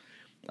special.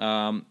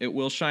 It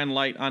will shine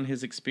light on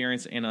his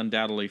experience and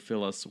undoubtedly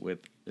fill us with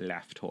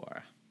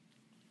laughter.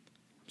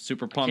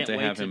 Super pumped to can't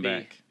wait have to him be-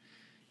 back.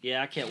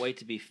 Yeah, I can't wait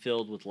to be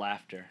filled with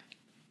laughter.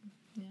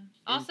 Yeah.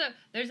 Also,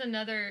 there's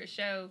another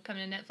show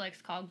coming to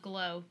Netflix called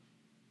Glow.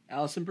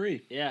 Allison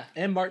Brie Yeah.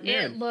 and Martin It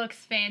Maron looks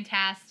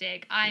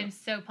fantastic. I'm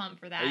so pumped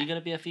for that. Are you gonna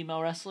be a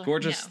female wrestler?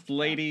 Gorgeous No.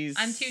 ladies.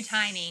 I'm too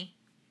tiny.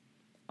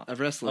 of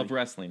wrestling. Of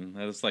wrestling.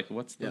 That's like,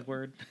 what's the Yep.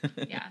 word?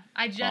 Yeah.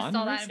 I just On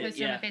saw that and wrestling?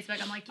 posted on my Yeah.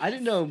 Facebook. I'm like, I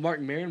didn't yes. know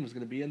Martin Maron was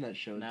going to be in that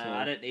show. No, until...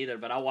 I didn't either.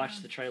 But I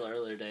watched the trailer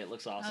earlier today. It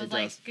looks I awesome. was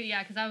like,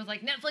 yeah, because I was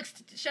like, Netflix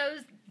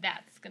shows,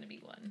 that's going to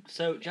be one.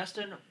 So,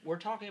 Justin, we're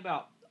talking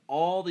about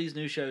all these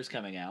new shows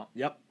coming out,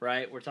 Yep.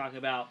 right? We're talking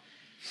about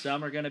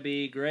some are going to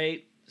be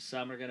great,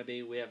 some are going to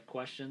be, we have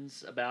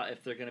questions about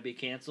if they're going to be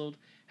canceled.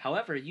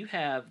 However, you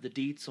have the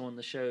deets on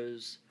the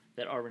shows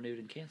that are renewed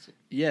and canceled.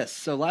 Yes.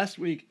 So last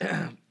week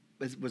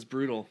was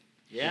brutal.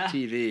 Yeah. For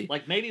TV.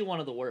 Like maybe one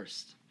of the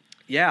worst.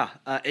 Yeah,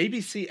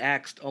 ABC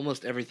axed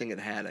almost everything it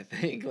had, I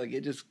think. Like,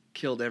 it just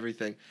killed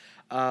everything.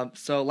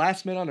 So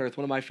Last Man on Earth,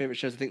 one of my favorite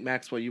shows. I think,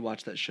 Maxwell, you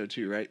watched that show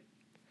too, right?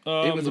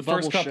 It was the a bubble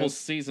first couple show.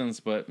 seasons,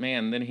 but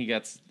man, then he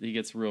gets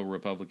real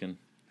Republican.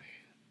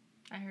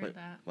 I heard What?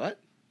 that. What?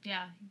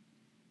 Yeah.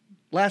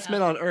 Last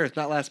Man on Earth,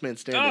 not Last Man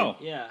Standing. Oh,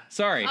 Yeah.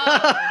 sorry.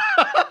 Oh,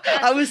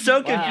 I was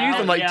so confused.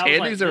 I'm like, Yeah, I was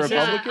like, Tandy's a this is-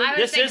 Republican? I was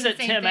This thinking isn't the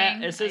same Tim. thing.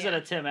 This isn't Yeah.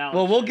 a Tim Allen.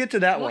 Well, we'll show. get to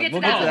that We'll one. get to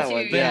We'll get to that that one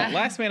one. too, Yeah. yeah.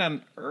 Last Man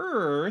on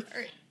Earth.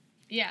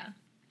 Yeah.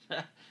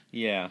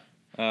 Yeah.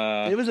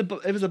 It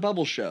was a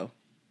bubble show,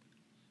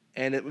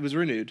 and it was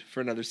renewed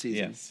for another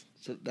season. Yes.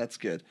 So that's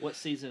good. What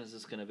season is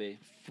this going to be?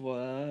 I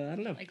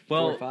don't know. Like 4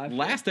 or Well, 5.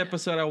 last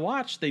episode I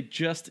watched, they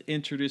just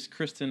introduced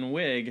Kristen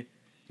Wiig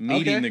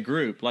meeting Okay. the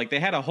group. Like, they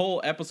had a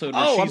whole episode.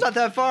 Where Oh, I'm she's- not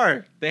that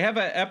far. They have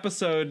an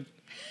episode.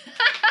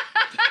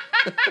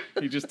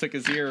 He just took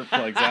his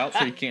earplugs out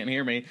so he can't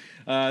hear me.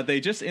 They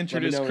just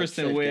introduced know when it's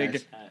Kristen safe, Wiig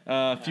guys.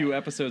 a few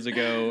episodes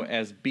ago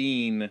as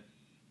being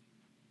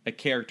a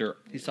character.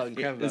 He's talking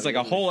crap about It's like it.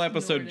 a whole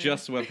episode Snorted.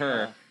 just with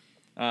her.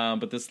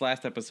 But this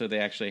last episode, they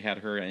actually had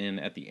her in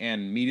at the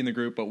end, meeting the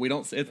group. But we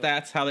don't.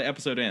 That's how the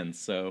episode ends.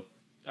 So,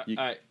 All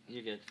right,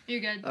 you're good. You're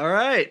good. All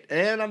right,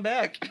 and I'm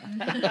back.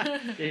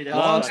 Dude,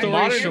 Long that's story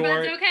fine. short- Your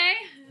butt's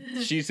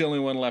okay? she's the only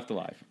one left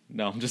alive.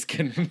 No, I'm just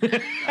kidding.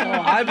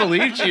 I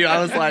believed you. I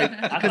was like,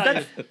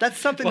 because thought that's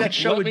something that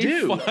show would Let me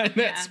do. find that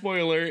Yeah.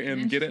 spoiler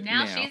and get it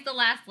now. Now she's the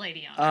last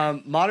lady on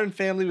it. Modern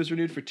Family was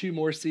renewed for 2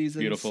 more seasons.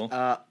 Beautiful.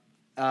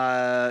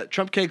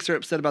 Trump cakes are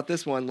upset about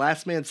this one.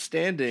 Last Man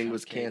Standing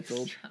was Cakes.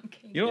 canceled.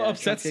 You know what Yeah,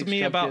 upsets Trump cakes, me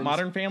Trump about kids,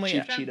 Modern Family?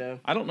 Chief Cheeto.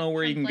 I don't know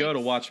where you can go to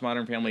Flakes. watch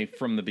Modern Family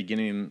from the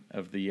beginning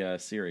of the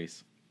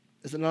series.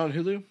 Is it not on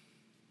Hulu?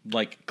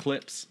 Like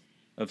clips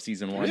of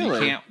season 1. Really?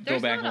 You can't go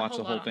There's back and not a watch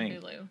the whole lot on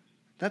thing. Hulu.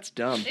 That's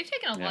dumb. They've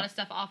taken a Yeah. lot of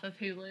stuff off of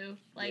Hulu.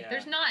 Like, Yeah.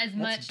 there's not as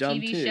much dumb,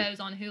 TV too. shows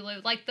on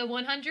Hulu. Like, the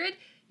 100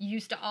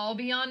 used to all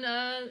be on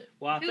Well,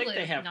 I think Hulu,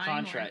 they have not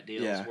contract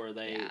deals Yeah. where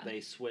they, Yeah.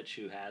 they switch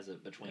who has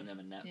it between them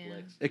and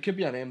Netflix. It could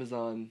be on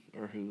Amazon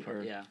or Hulu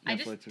or Yeah. I Netflix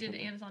just or did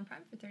something. Amazon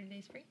Prime for 30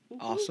 days free.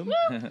 Awesome.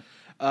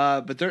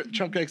 But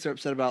Trump cakes are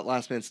upset about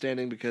Last Man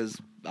Standing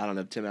because, I don't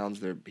know, Tim Allen's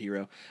their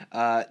hero.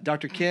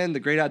 Dr. Ken, The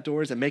Great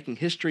Outdoors, and Making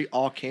History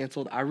all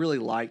canceled. I really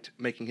liked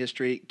Making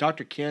History.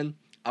 Dr. Ken,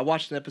 I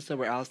watched an episode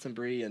where Alison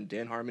Brie and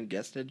Dan Harmon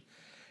guested,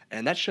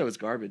 and that show is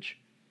garbage.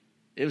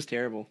 It was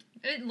terrible.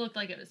 It looked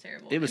like it was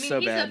terrible. It was I mean, so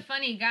he's bad. a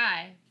funny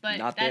guy, but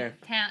Not that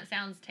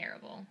sounds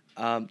terrible.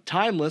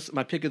 Timeless,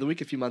 my pick of the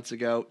week a few months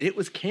ago, it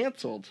was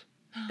canceled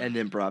and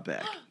then brought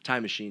back.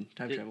 Time Machine,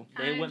 time They, travel.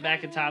 they went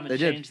back in time and They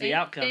did. changed the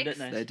outcome, fixed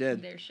didn't They they?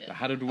 did. Their shit.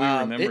 How did we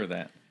Um, remember it-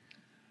 that?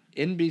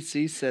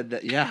 NBC said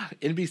that,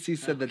 NBC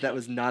said that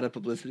was not a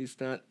publicity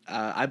stunt.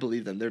 I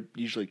believe them. They're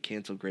usually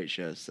canceled great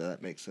shows, so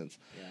that makes sense.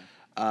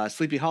 Yeah.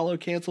 Sleepy Hollow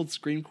canceled,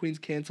 Scream Queens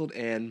canceled,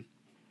 and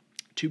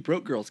Two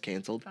Broke Girls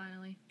canceled.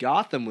 Finally.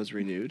 Gotham was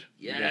renewed.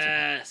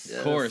 Yes. Yeah.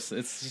 Of course,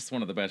 it's just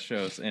one of the best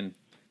shows, and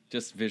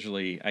just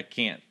visually, I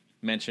can't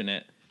mention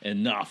it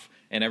enough.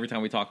 And every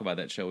time we talk about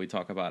that show, we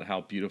talk about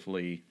how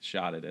beautifully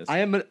shot it is.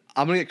 I'm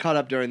gonna get caught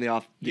up during the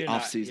off You're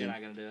season. You're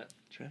not going to do it.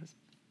 Travis?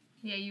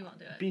 Yeah, you won't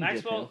do it. Being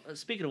Maxwell, different.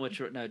 speaking of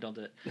which, no, don't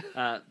do it.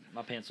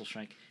 My pants will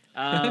shrink.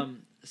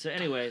 So,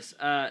 anyways,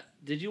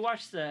 did you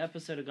watch the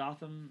episode of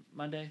Gotham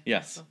Monday?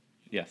 Yes. Maxwell?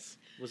 Yes.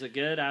 Was it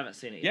good? I haven't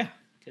seen it Yeah. yet.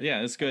 Good.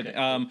 Yeah, it's good.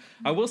 Okay.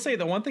 I will say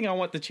the one thing I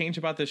want to change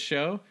about this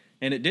show,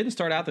 and it didn't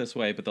start out this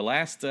way, but the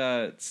last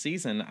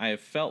season, I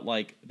have felt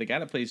like the guy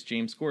that plays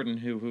James Gordon,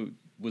 who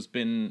was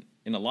been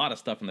in a lot of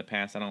stuff in the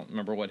past. I don't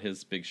remember what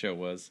his big show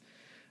was.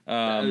 The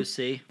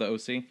OC. The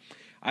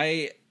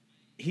OC.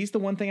 He's the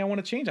one thing I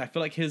want to change. I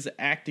feel like his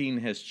acting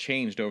has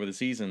changed over the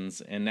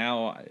seasons, and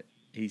now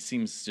he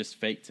seems just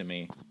fake to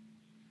me.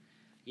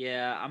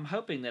 Yeah, I'm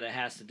hoping that it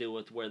has to do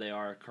with where they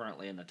are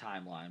currently in the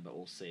timeline, but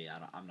we'll see.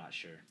 I'm not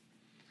sure.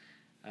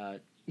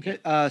 Okay.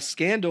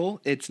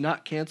 Scandal, it's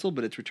not canceled,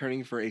 but it's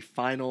returning for a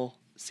final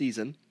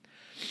season.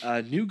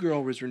 New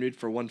Girl was renewed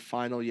for one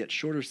final yet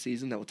shorter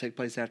season that will take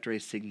place after a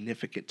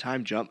significant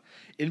time jump.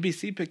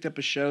 NBC picked up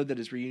a show that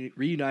is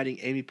reuniting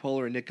Amy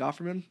Poehler and Nick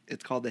Offerman.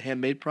 It's called The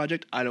Handmaid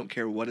Project. I don't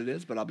care what it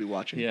is, but I'll be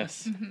watching.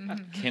 Yes.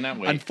 Cannot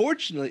wait.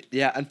 Unfortunately,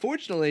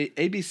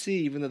 ABC,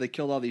 even though they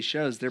killed all these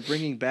shows, they're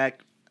bringing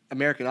back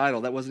American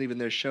Idol. That wasn't even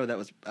their show. That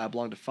was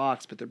belonged to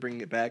Fox, but they're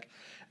bringing it back.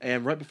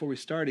 And right before we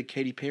started,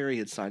 Katy Perry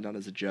had signed on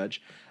as a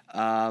judge. They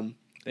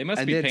must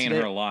and be then paying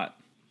today- her a lot.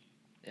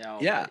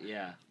 Yeah.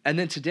 Yeah. And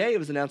then today it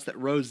was announced that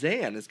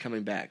Roseanne is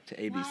coming back to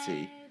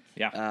ABC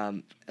Yeah.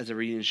 as a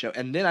reunion show.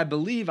 And then I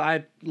believe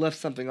I left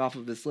something off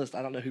of this list.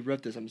 I don't know who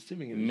wrote this. I'm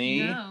assuming it was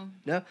Me? No.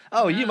 No?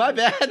 Oh, you, my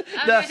bad.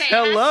 gonna say,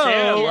 Hello.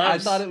 Sarah I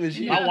loves- thought it was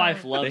you. My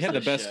wife loves They had the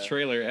this best show.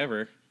 trailer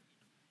ever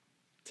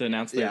to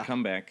announce their Yeah.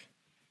 comeback.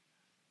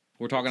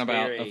 We're talking It's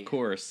about, very- of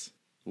course,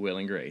 Will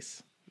and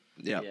Grace.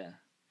 Yeah. Yeah.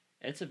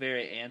 It's a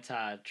very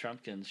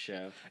anti-Trumpkins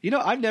show. You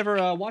know, I've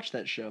never watched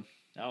that show.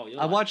 Oh, you'll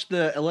I like watched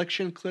the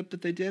election clip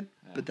that they did,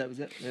 but that was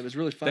it. It was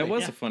really funny. That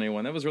was Yeah. a funny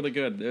one. That was really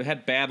good. It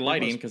had bad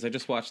lighting was. because I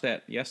just watched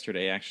that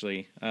yesterday,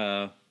 actually.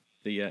 The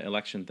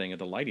election thing,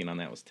 the lighting on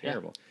that was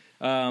terrible.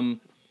 The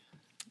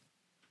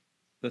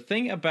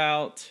thing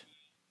about,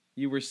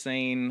 you were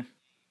saying,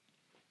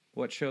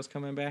 what show's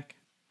coming back?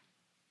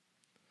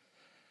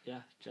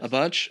 Yeah. a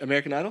bunch.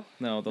 American Idol?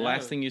 No, the No,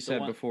 last thing you the said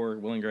one- before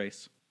Will and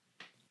Grace.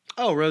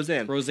 Oh,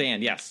 Roseanne.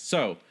 Roseanne, yes.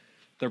 So,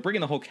 they're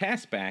bringing the whole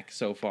cast back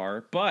so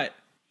far, but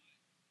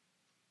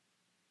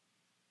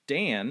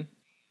Dan,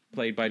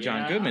 played by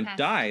John Yeah. Goodman, Passed-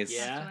 dies.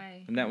 Yeah. passed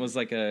away. And that was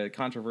like a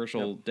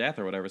controversial death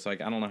or whatever, so I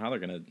don't know how they're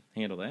going to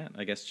handle that.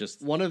 I guess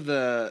just... One of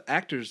the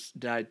actors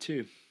died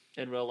too.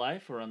 In real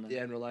life or on the...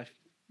 Yeah, in real life.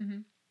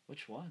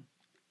 Which one?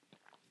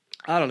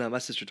 I don't know. My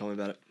sister told me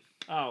about it.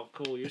 Oh,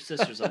 cool. Your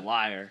sister's a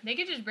liar. They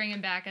could just bring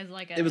him back as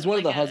like a. It was one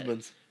of the like a-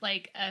 husbands.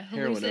 Like a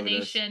Heroin overdose.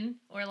 hallucination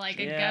or like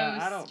a Yeah,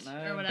 ghost I don't know.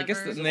 or I whatever. guess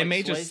Is it They like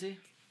may just- Swayze?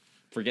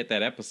 forget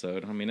that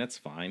episode. I mean, that's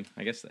fine.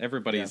 I guess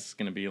everybody's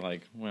going to be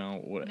like,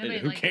 well, Nobody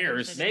who liked that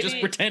cares? episode. Just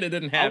Maybe- pretend it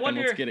didn't I happen.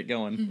 wonder- Let's get it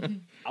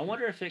going. I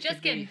wonder if it Just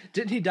could be. kidding.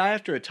 Didn't he die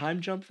after a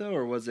time jump though,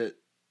 or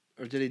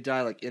did he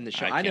die like in the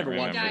show? I I can't never He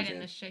watched remember. died it.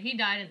 in the show. He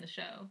died in the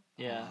show,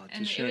 Yeah. Oh, it's a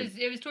and shame.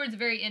 it was towards the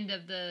very end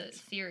of the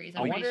series.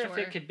 I I'm wonder pretty if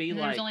sure. it could be And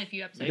like- there's only a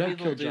few episodes. Don't Maybe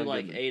kill they'll do John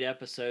like Goodman. 8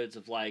 episodes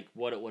of like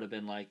what it would have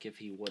been like if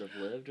he would have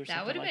lived or something.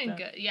 That would have like been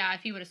that. good. Yeah,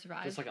 if he would have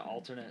survived. Just like an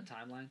alternate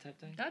timeline type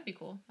thing. That'd be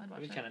cool. I'd watch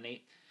That'd be that. kind of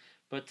neat.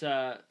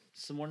 But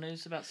some more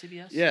news about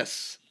CBS?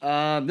 Yes.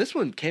 This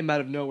one came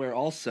out of nowhere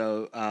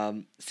also.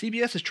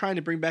 CBS is trying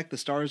to bring back the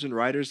stars and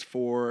writers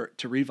to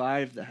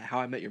revive the How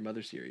I Met Your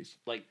Mother series.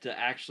 Like to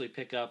actually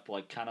pick up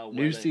like kind of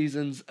New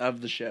seasons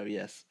of the show,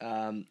 yes.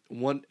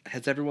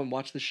 Has everyone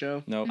watched the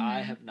show? Nope. I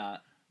have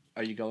not.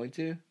 Are you going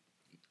to?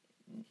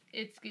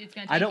 It's gonna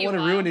take I don't you a want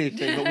to while. ruin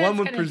anything, but It's one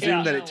would gonna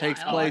presume take that you it a takes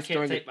while. Oh, I place can't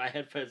during take my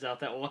headphones out.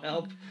 That won't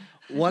help.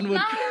 one would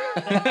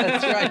No.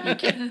 That's right. You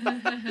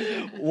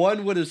can't.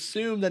 One would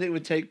assume that it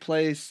would take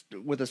place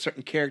with a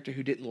certain character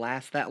who didn't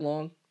last that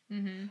long.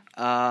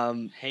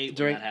 Hate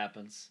During- when that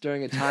happens.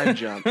 During a time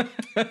jump.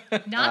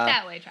 Not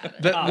that way, Travis.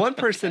 But Oh. one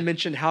person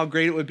mentioned how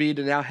great it would be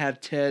to now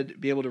have Ted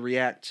be able to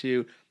react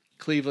to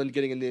Cleveland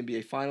getting in the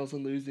NBA Finals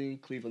and losing,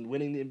 Cleveland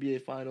winning the NBA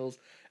Finals,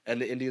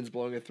 and the Indians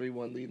blowing a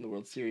 3-1 lead in the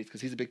World Series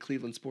because he's a big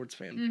Cleveland sports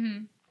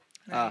fan.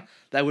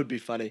 That would be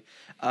funny.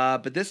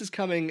 But this is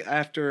coming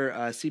after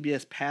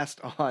CBS passed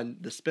on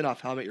the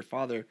spinoff How I Met Your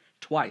Father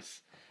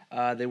twice.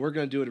 They were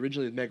going to do it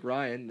originally with Meg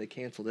Ryan. They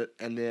canceled it.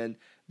 And then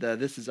the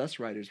This Is Us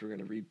writers were going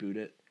to reboot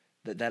it,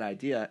 that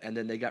idea. And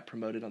then they got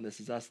promoted on This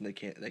Is Us, and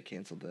they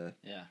canceled the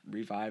Yeah.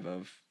 revive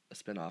of a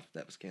spinoff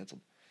that was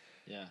canceled.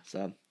 Yeah.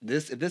 So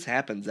if this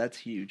happens, that's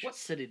huge. What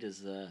city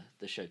does the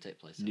show take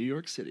place in? New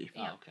York City.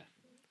 Oh, okay.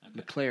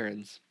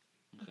 McLaren's.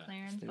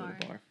 Clarence Name of the Bar.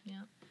 bar.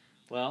 Yeah.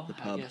 Well, The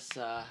pub.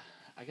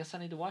 I guess I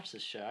need to watch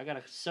this show. I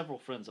got several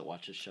friends that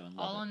watch this show and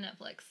All love on it.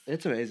 Netflix.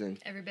 It's amazing.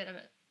 Every bit of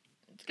it.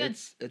 It's good.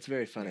 It's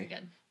very funny. Very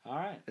good. All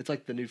right. It's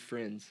like the new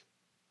Friends.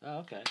 Oh,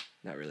 okay.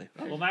 Not really.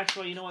 Well,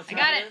 Maxwell, you know what I time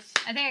got it it. is?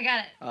 I think I got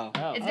it. Oh,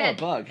 Oh. It's oh, dead.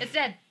 a bug. It's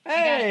dead. Hey, I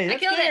got it. I that's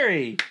killed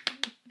Gary. it.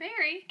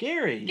 Barry.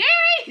 Gary.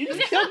 Gary. You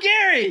just killed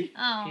Gary.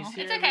 Oh, He's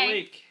here it's every okay.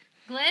 week.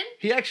 Glenn?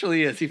 He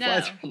actually is. He No.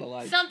 flies around the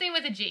lights. Something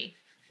with a G.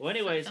 Well,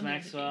 anyways, Something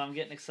with Maxwell, a G. I'm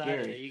getting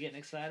excited. Gary. Are you getting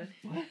excited?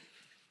 What?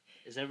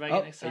 Is everybody Oh,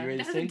 getting are excited? you ready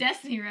That to was a sing?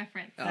 Destiny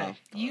reference. Oh.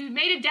 You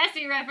made a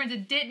Destiny reference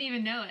and didn't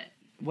even know it.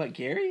 What,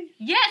 Gary?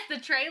 Yes, the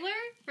trailer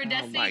for Oh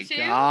Destiny my 2.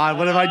 God!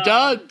 What have I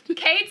done?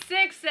 Kate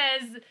 6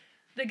 says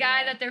the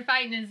guy Yeah. that they're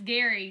fighting is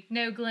Gary,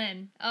 no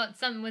Glenn. Oh, it's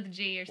something with a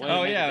G or something.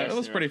 Oh Wait a yeah, minute, it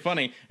was Destiny pretty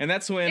funny, and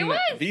that's when It was.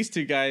 these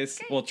two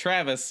guys, well,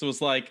 Travis was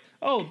like,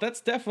 "Oh,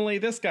 that's definitely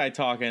this guy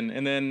talking,"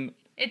 and then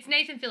It's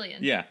Nathan Fillion.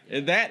 yeah,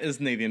 that is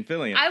Nathan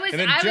Fillion. I was- and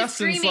then I was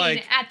Justin's screaming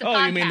like, at the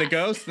 "Oh, you mean the podcast."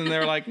 ghost?" And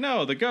they're like,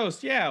 "No, the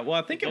ghost. Yeah, well,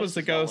 I think it was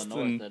the ghost."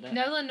 Nolan North, And isn't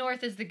it? Nolan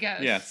North is the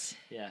ghost. yes,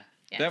 Yeah.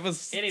 Yes. that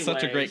was such a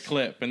Anyways, great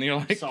clip, and you're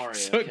like, sorry,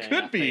 "So okay, it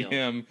could I be failed.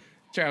 him."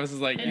 Travis is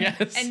like, And,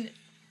 "Yes."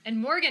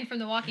 and Morgan from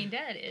The Walking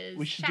Dead is.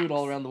 We should do it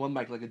all Shax. around the one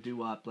mic like a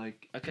doo-wop.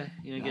 Like, Okay,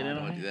 you gonna No, get I in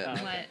don't on wanna do it? that. Oh,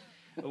 okay.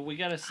 What? Well, we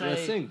gotta let's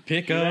say sing.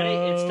 Pick You ready?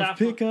 It's time up,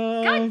 for- pick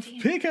God up,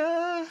 damn. pick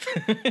up.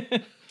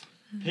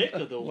 pick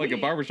of the Like a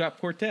week. barbershop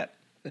quartet.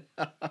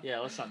 Yeah,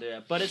 let's not do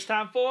that. But it's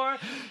time for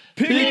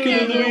Pick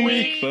of the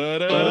week.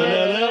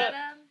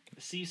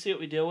 See, you see what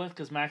we deal with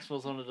because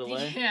Maxwell's on a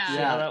delay. Yeah. See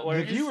how that the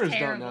works? viewers don't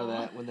terrible. know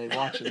that when they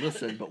watch and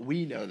listen, but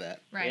we know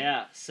that. Right.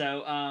 Yeah.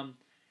 So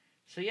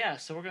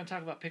we're gonna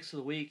talk about picks of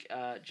the week.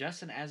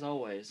 Justin, as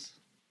always,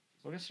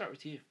 we're gonna start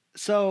with you.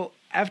 So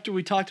after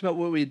we talked about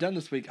what we had done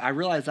this week, I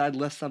realized I'd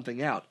left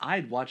something out.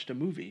 I'd watched a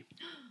movie.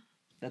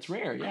 That's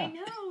rare, yeah. I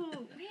know.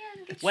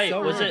 Man, it's Wait,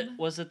 so was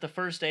rare. it the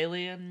first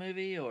Alien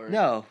movie or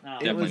No, No.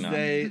 it was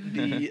Definitely not.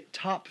 the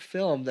top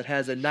film that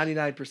has a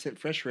 99%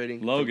 fresh rating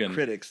from Logan.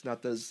 critics,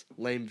 not those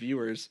lame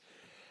viewers.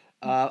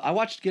 I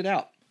watched Get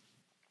Out.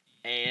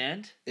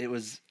 And It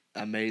was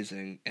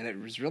amazing, and it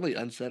was really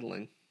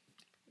unsettling.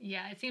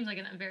 Yeah, it seems like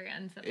a very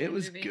unsettling It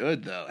was movie.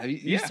 good, though. You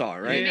Yeah. saw it,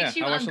 It right? Yeah. makes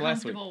you I watched it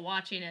last week. uncomfortable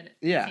watching it.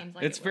 Yeah. It seems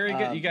like It's it very would.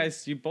 good. You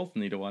guys, you both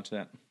need to watch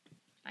that.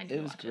 I need to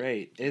It was watch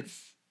great.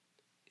 It's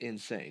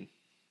insane.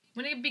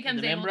 When it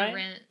becomes the able to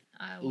membrane? rent,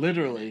 I will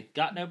Literally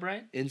got no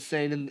brain?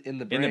 insane in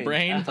the brain. In the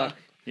brain? Uh,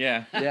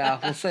 Yeah. Yeah,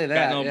 we'll say Got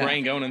that. no yeah.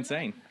 brain going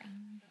insane.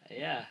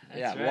 Yeah. That's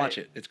Yeah, right. watch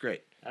it. It's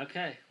great.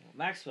 Okay, well,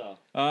 Maxwell,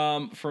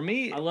 For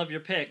me, I love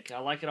your pick. I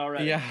like it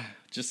already. yeah,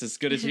 just as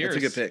good as yours.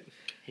 It's a good pick.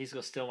 He's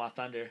gonna steal my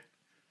thunder.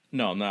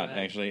 No, I'm not Go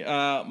ahead. actually.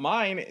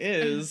 Mine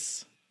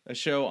is a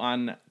show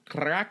on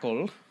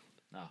Crackle,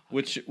 No.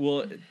 which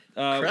will, which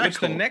the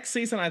Crackle. next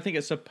season I think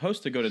is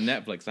supposed to go to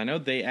Netflix. I know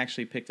they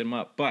actually picked him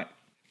up, but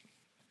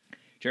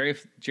Jerry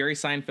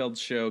Seinfeld's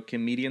show,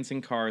 Comedians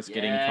in Cars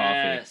Getting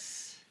Coffee.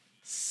 Yes.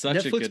 Such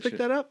a Netflix good picked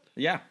show. that up?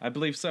 Yeah, I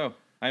believe so.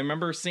 I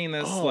remember seeing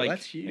this Oh, like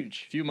that's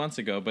huge. a few months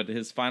ago, but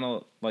his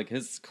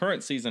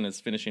current season is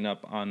finishing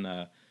up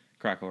on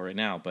Crackle right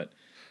now. But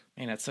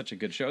man, that's such a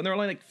good show, and they're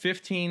only like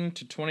 15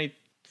 to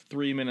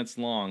 23 minutes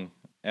long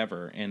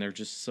ever, and they're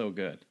just so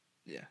good.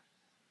 Yeah.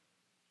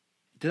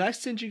 Did I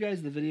send you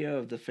guys the video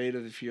of the Fate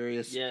of the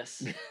Furious?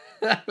 Yes.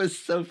 That was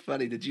so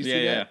funny. Did you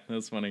see Yeah, that? that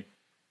was funny.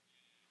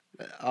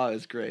 Oh, it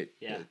was great.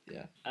 Yeah.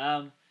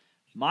 Yeah.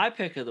 My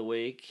pick of the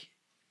week,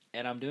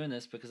 and I'm doing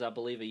this because I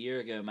believe a year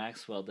ago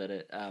Maxwell did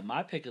it.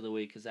 My pick of the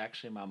week is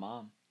actually my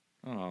mom.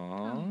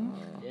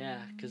 Aww. Yeah,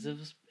 because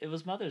it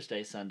was Mother's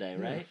Day Sunday,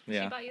 right?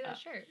 Yeah. She bought you that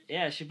shirt.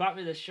 Yeah, she bought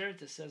me this shirt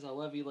that says "I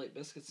love you like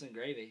biscuits and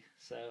gravy."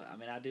 So I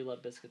mean, I do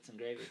love biscuits and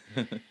gravy.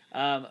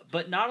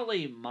 But not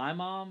only my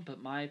mom,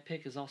 but my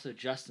pick is also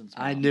Justin's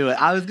mom. I knew it.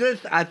 I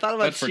thought about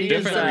But for she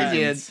different is,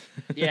 reasons.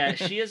 Yeah,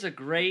 she is a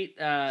great. She's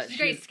a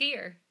great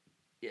skier.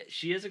 Yeah,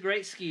 she is a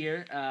great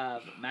skier.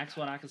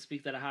 Maxwell and I can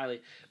speak that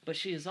highly. But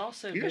she is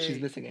also. You know she's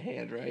missing a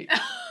hand, right?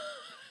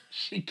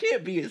 She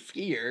can't be a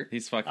skier.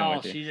 He's fucking Oh,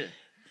 with you. she just.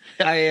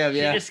 I am,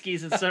 yeah. She just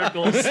skis in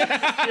circles.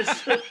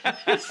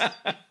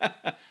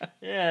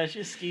 Yeah,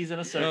 she skis in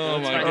a circle. Oh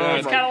It's my like- God.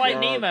 It's kind of like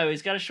God. Nemo.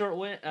 He's got a short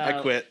wit.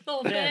 I quit.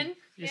 Little Yeah. fin.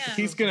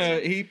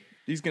 Yeah.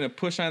 He's gonna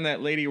push on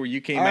that lady where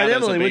you came All out right,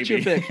 as a Emily, baby. what's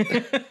your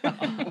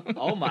pick?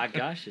 Oh my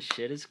gosh, this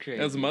shit is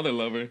crazy. As a mother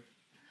lover.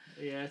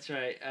 Yeah, that's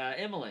right.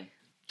 Emily.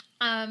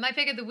 My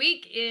pick of the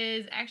week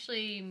is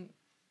actually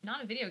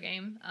not a video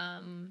game.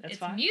 That's it's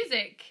fine.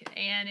 music,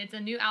 and it's a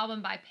new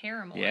album by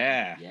Paramore.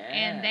 Yeah.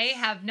 And they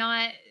have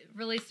not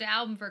released an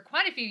album for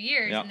quite a few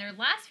years, Yep. and their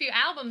last few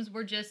albums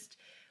were just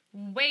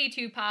way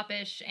too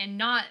popish and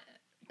not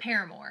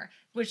Paramore.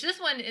 Which this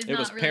one is It not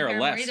was really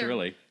Paramore Paraless, either.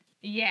 really.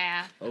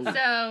 Yeah. Oh.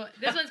 So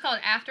this one's called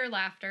After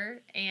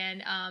Laughter,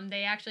 and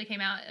they actually came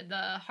out.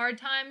 The Hard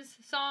Times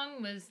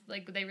song was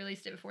like they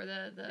released it before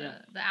the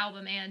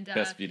album, and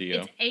Best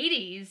video. It's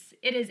 80s.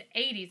 It is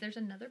 80s. There's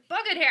another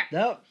bug in here.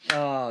 No.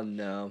 Oh,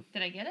 no.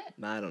 Did I get it?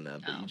 I don't know,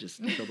 but Oh. you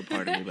just killed a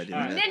part of me by doing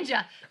All right. that.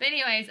 Ninja. But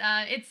anyways,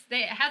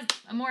 it has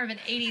more of an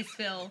 80s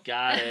feel.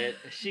 Got it.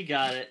 She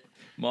got it.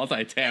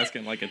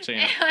 Multitasking like a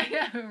champ.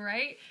 I know,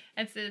 right?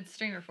 It's a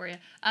streamer for you.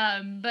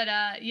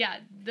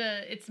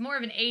 It's more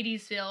of an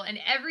 80s feel, and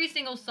every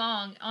single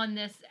song on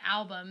this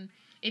album,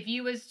 if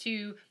you was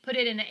to put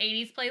it in an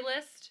 80s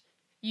playlist,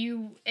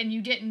 you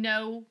didn't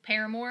know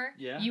Paramore,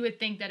 Yeah. you would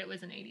think that it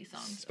was an 80s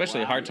song.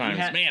 Especially Wow. Hard You Times.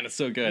 had- Man, it's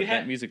so good. you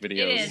had- That music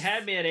video It You is. is.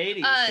 had me at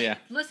 80s. Yeah.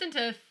 Listen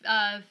to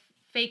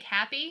Fake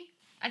Happy.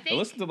 I think I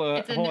listened to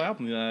it's the a whole n-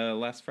 album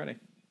last Friday.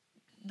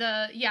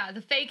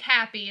 the Fake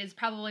Happy is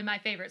probably my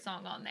favorite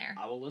song on there.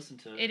 I will listen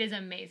to it. It is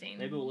amazing.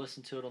 Maybe we'll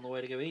listen to it on the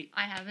way to go eat.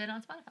 I have it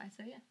on Spotify,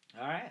 so yeah.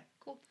 All right.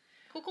 Cool.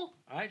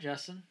 All right,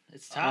 Justin.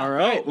 It's time. All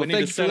right. We need to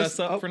thanks for set us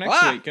listening- up for next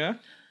ah! week, huh?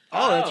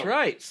 Oh, that's Oh.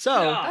 right. So,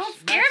 Gosh, Don't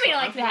scare me Maxwell,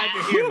 like I'm glad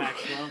that. you're here,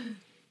 Maxwell.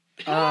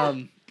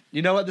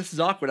 you know what? This is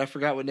awkward. I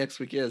forgot what next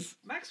week is.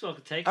 Maxwell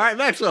can take All right,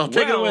 Maxwell,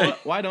 take it away.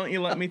 Why don't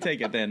you let me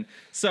take it then?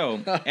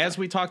 So, as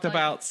we talked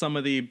about some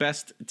of the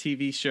best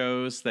TV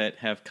shows that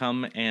have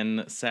come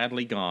and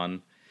sadly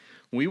gone,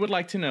 we would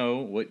like to know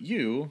what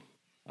you,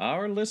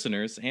 our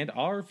listeners, and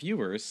our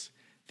viewers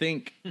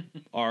think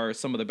are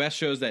some of the best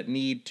shows that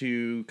need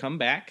to come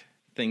back.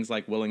 Things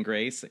like Will and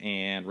Grace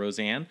and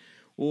Roseanne.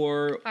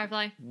 Or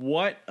Firefly.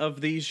 what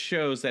of these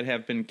shows that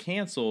have been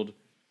canceled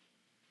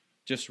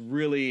just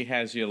really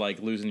has you like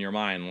losing your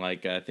mind?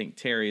 Like, I think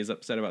Terry is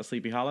upset about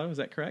Sleepy Hollow. Is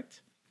that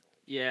correct?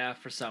 Yeah,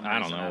 for some I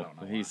reason. don't know.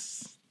 why.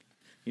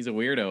 He's a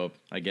weirdo,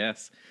 I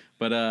guess.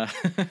 But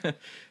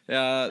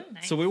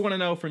so we want to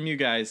know from you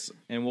guys,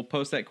 and we'll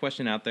post that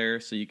question out there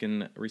so you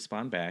can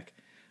respond back.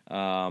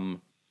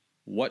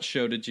 What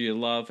show did you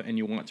love and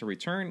you want to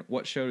return?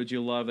 What show did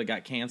you love that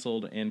got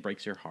canceled and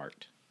breaks your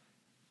heart?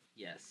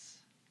 Yes.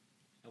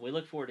 And we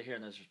look forward to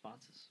hearing those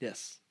responses.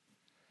 Yes.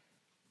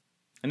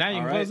 And now you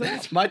All can right. close it out.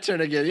 It's my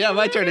turn again. Yeah,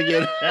 my turn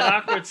again. That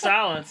awkward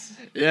silence.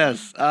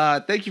 Yes.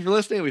 Thank you for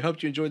listening. We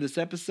hope you enjoyed this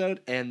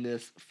episode and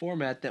this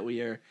format that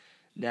we are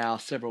now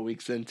several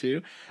weeks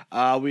into.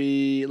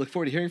 We look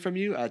forward to hearing from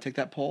you. Take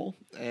that poll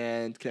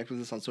and connect with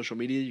us on social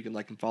media. You can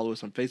like and follow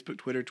us on Facebook,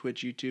 Twitter,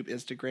 Twitch, YouTube,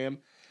 Instagram,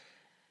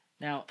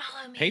 Now,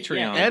 Follow me. Patreon.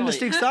 Yeah, and Emily-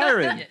 Mystique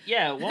Siren.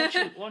 yeah,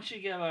 won't you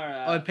give our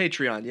On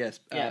Patreon, yes.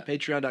 Yeah.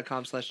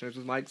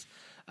 Patreon.com/nerdswithmics.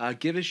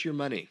 Give us your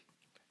money.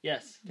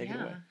 yes. Take it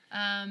away.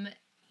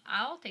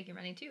 I'll take your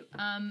money too.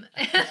 right.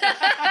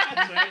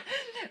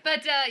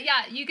 But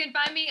you can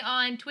find me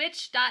on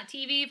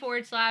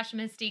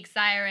twitch.tv/Mystique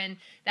Siren.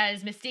 That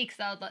is Mystique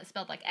spelled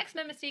like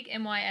X-Men Mystique,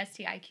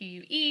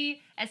 MYSTIQUE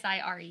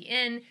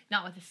SIREN,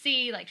 not with a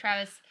C like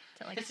Travis.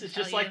 This is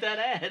just like that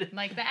ad.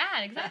 Like the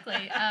ad,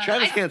 exactly.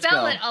 Travis I can't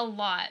spell spell. it a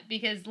lot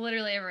because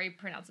literally everybody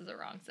pronounces it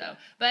wrong. So,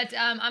 but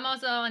I'm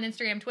also on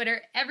Instagram,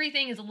 Twitter.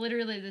 Everything is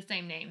literally the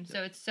same name,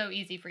 so it's so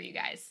easy for you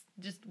guys.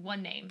 Just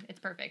one name, it's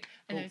perfect.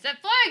 And there's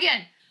that fly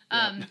again.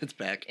 It's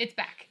back. It's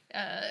back.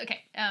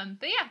 Okay.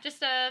 But yeah,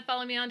 just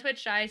follow me on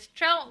Twitch. I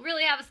don't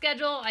really have a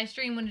schedule. I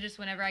stream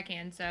whenever I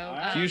can. So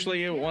right. It's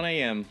usually at 1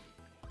 a.m.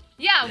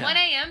 yeah, 1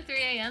 a.m., 3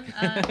 a.m.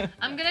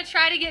 I'm gonna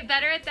try to get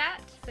better at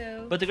that.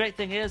 So. But the great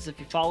thing is, if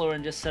you follow her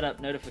and just set up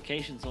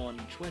notifications on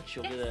Twitch,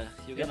 you'll get an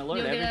alert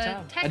You'll every get a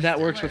time. text And that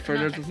works alert, for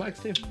not Nerds with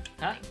text. Mics too.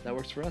 Huh? That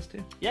works for us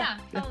too. Yeah,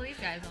 follow these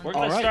guys on. We're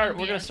All gonna right. start.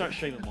 We're Yeah. gonna start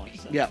streaming more.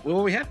 So. Yeah,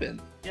 well, we have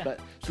been. Yeah. But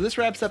so this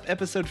wraps up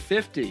episode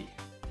 50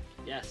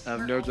 Yes. of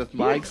Nerds with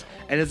Mics,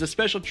 and as a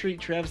special treat,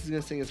 Travis is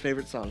going to sing his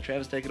favorite song.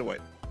 Travis, take it away.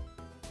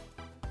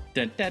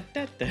 Dun, dun,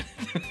 dun, dun.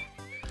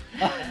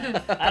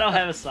 I don't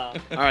have a song.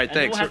 All right, And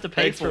thanks. we'll have to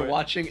pay Thanks for it.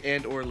 watching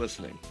and or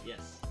listening.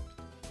 Yes.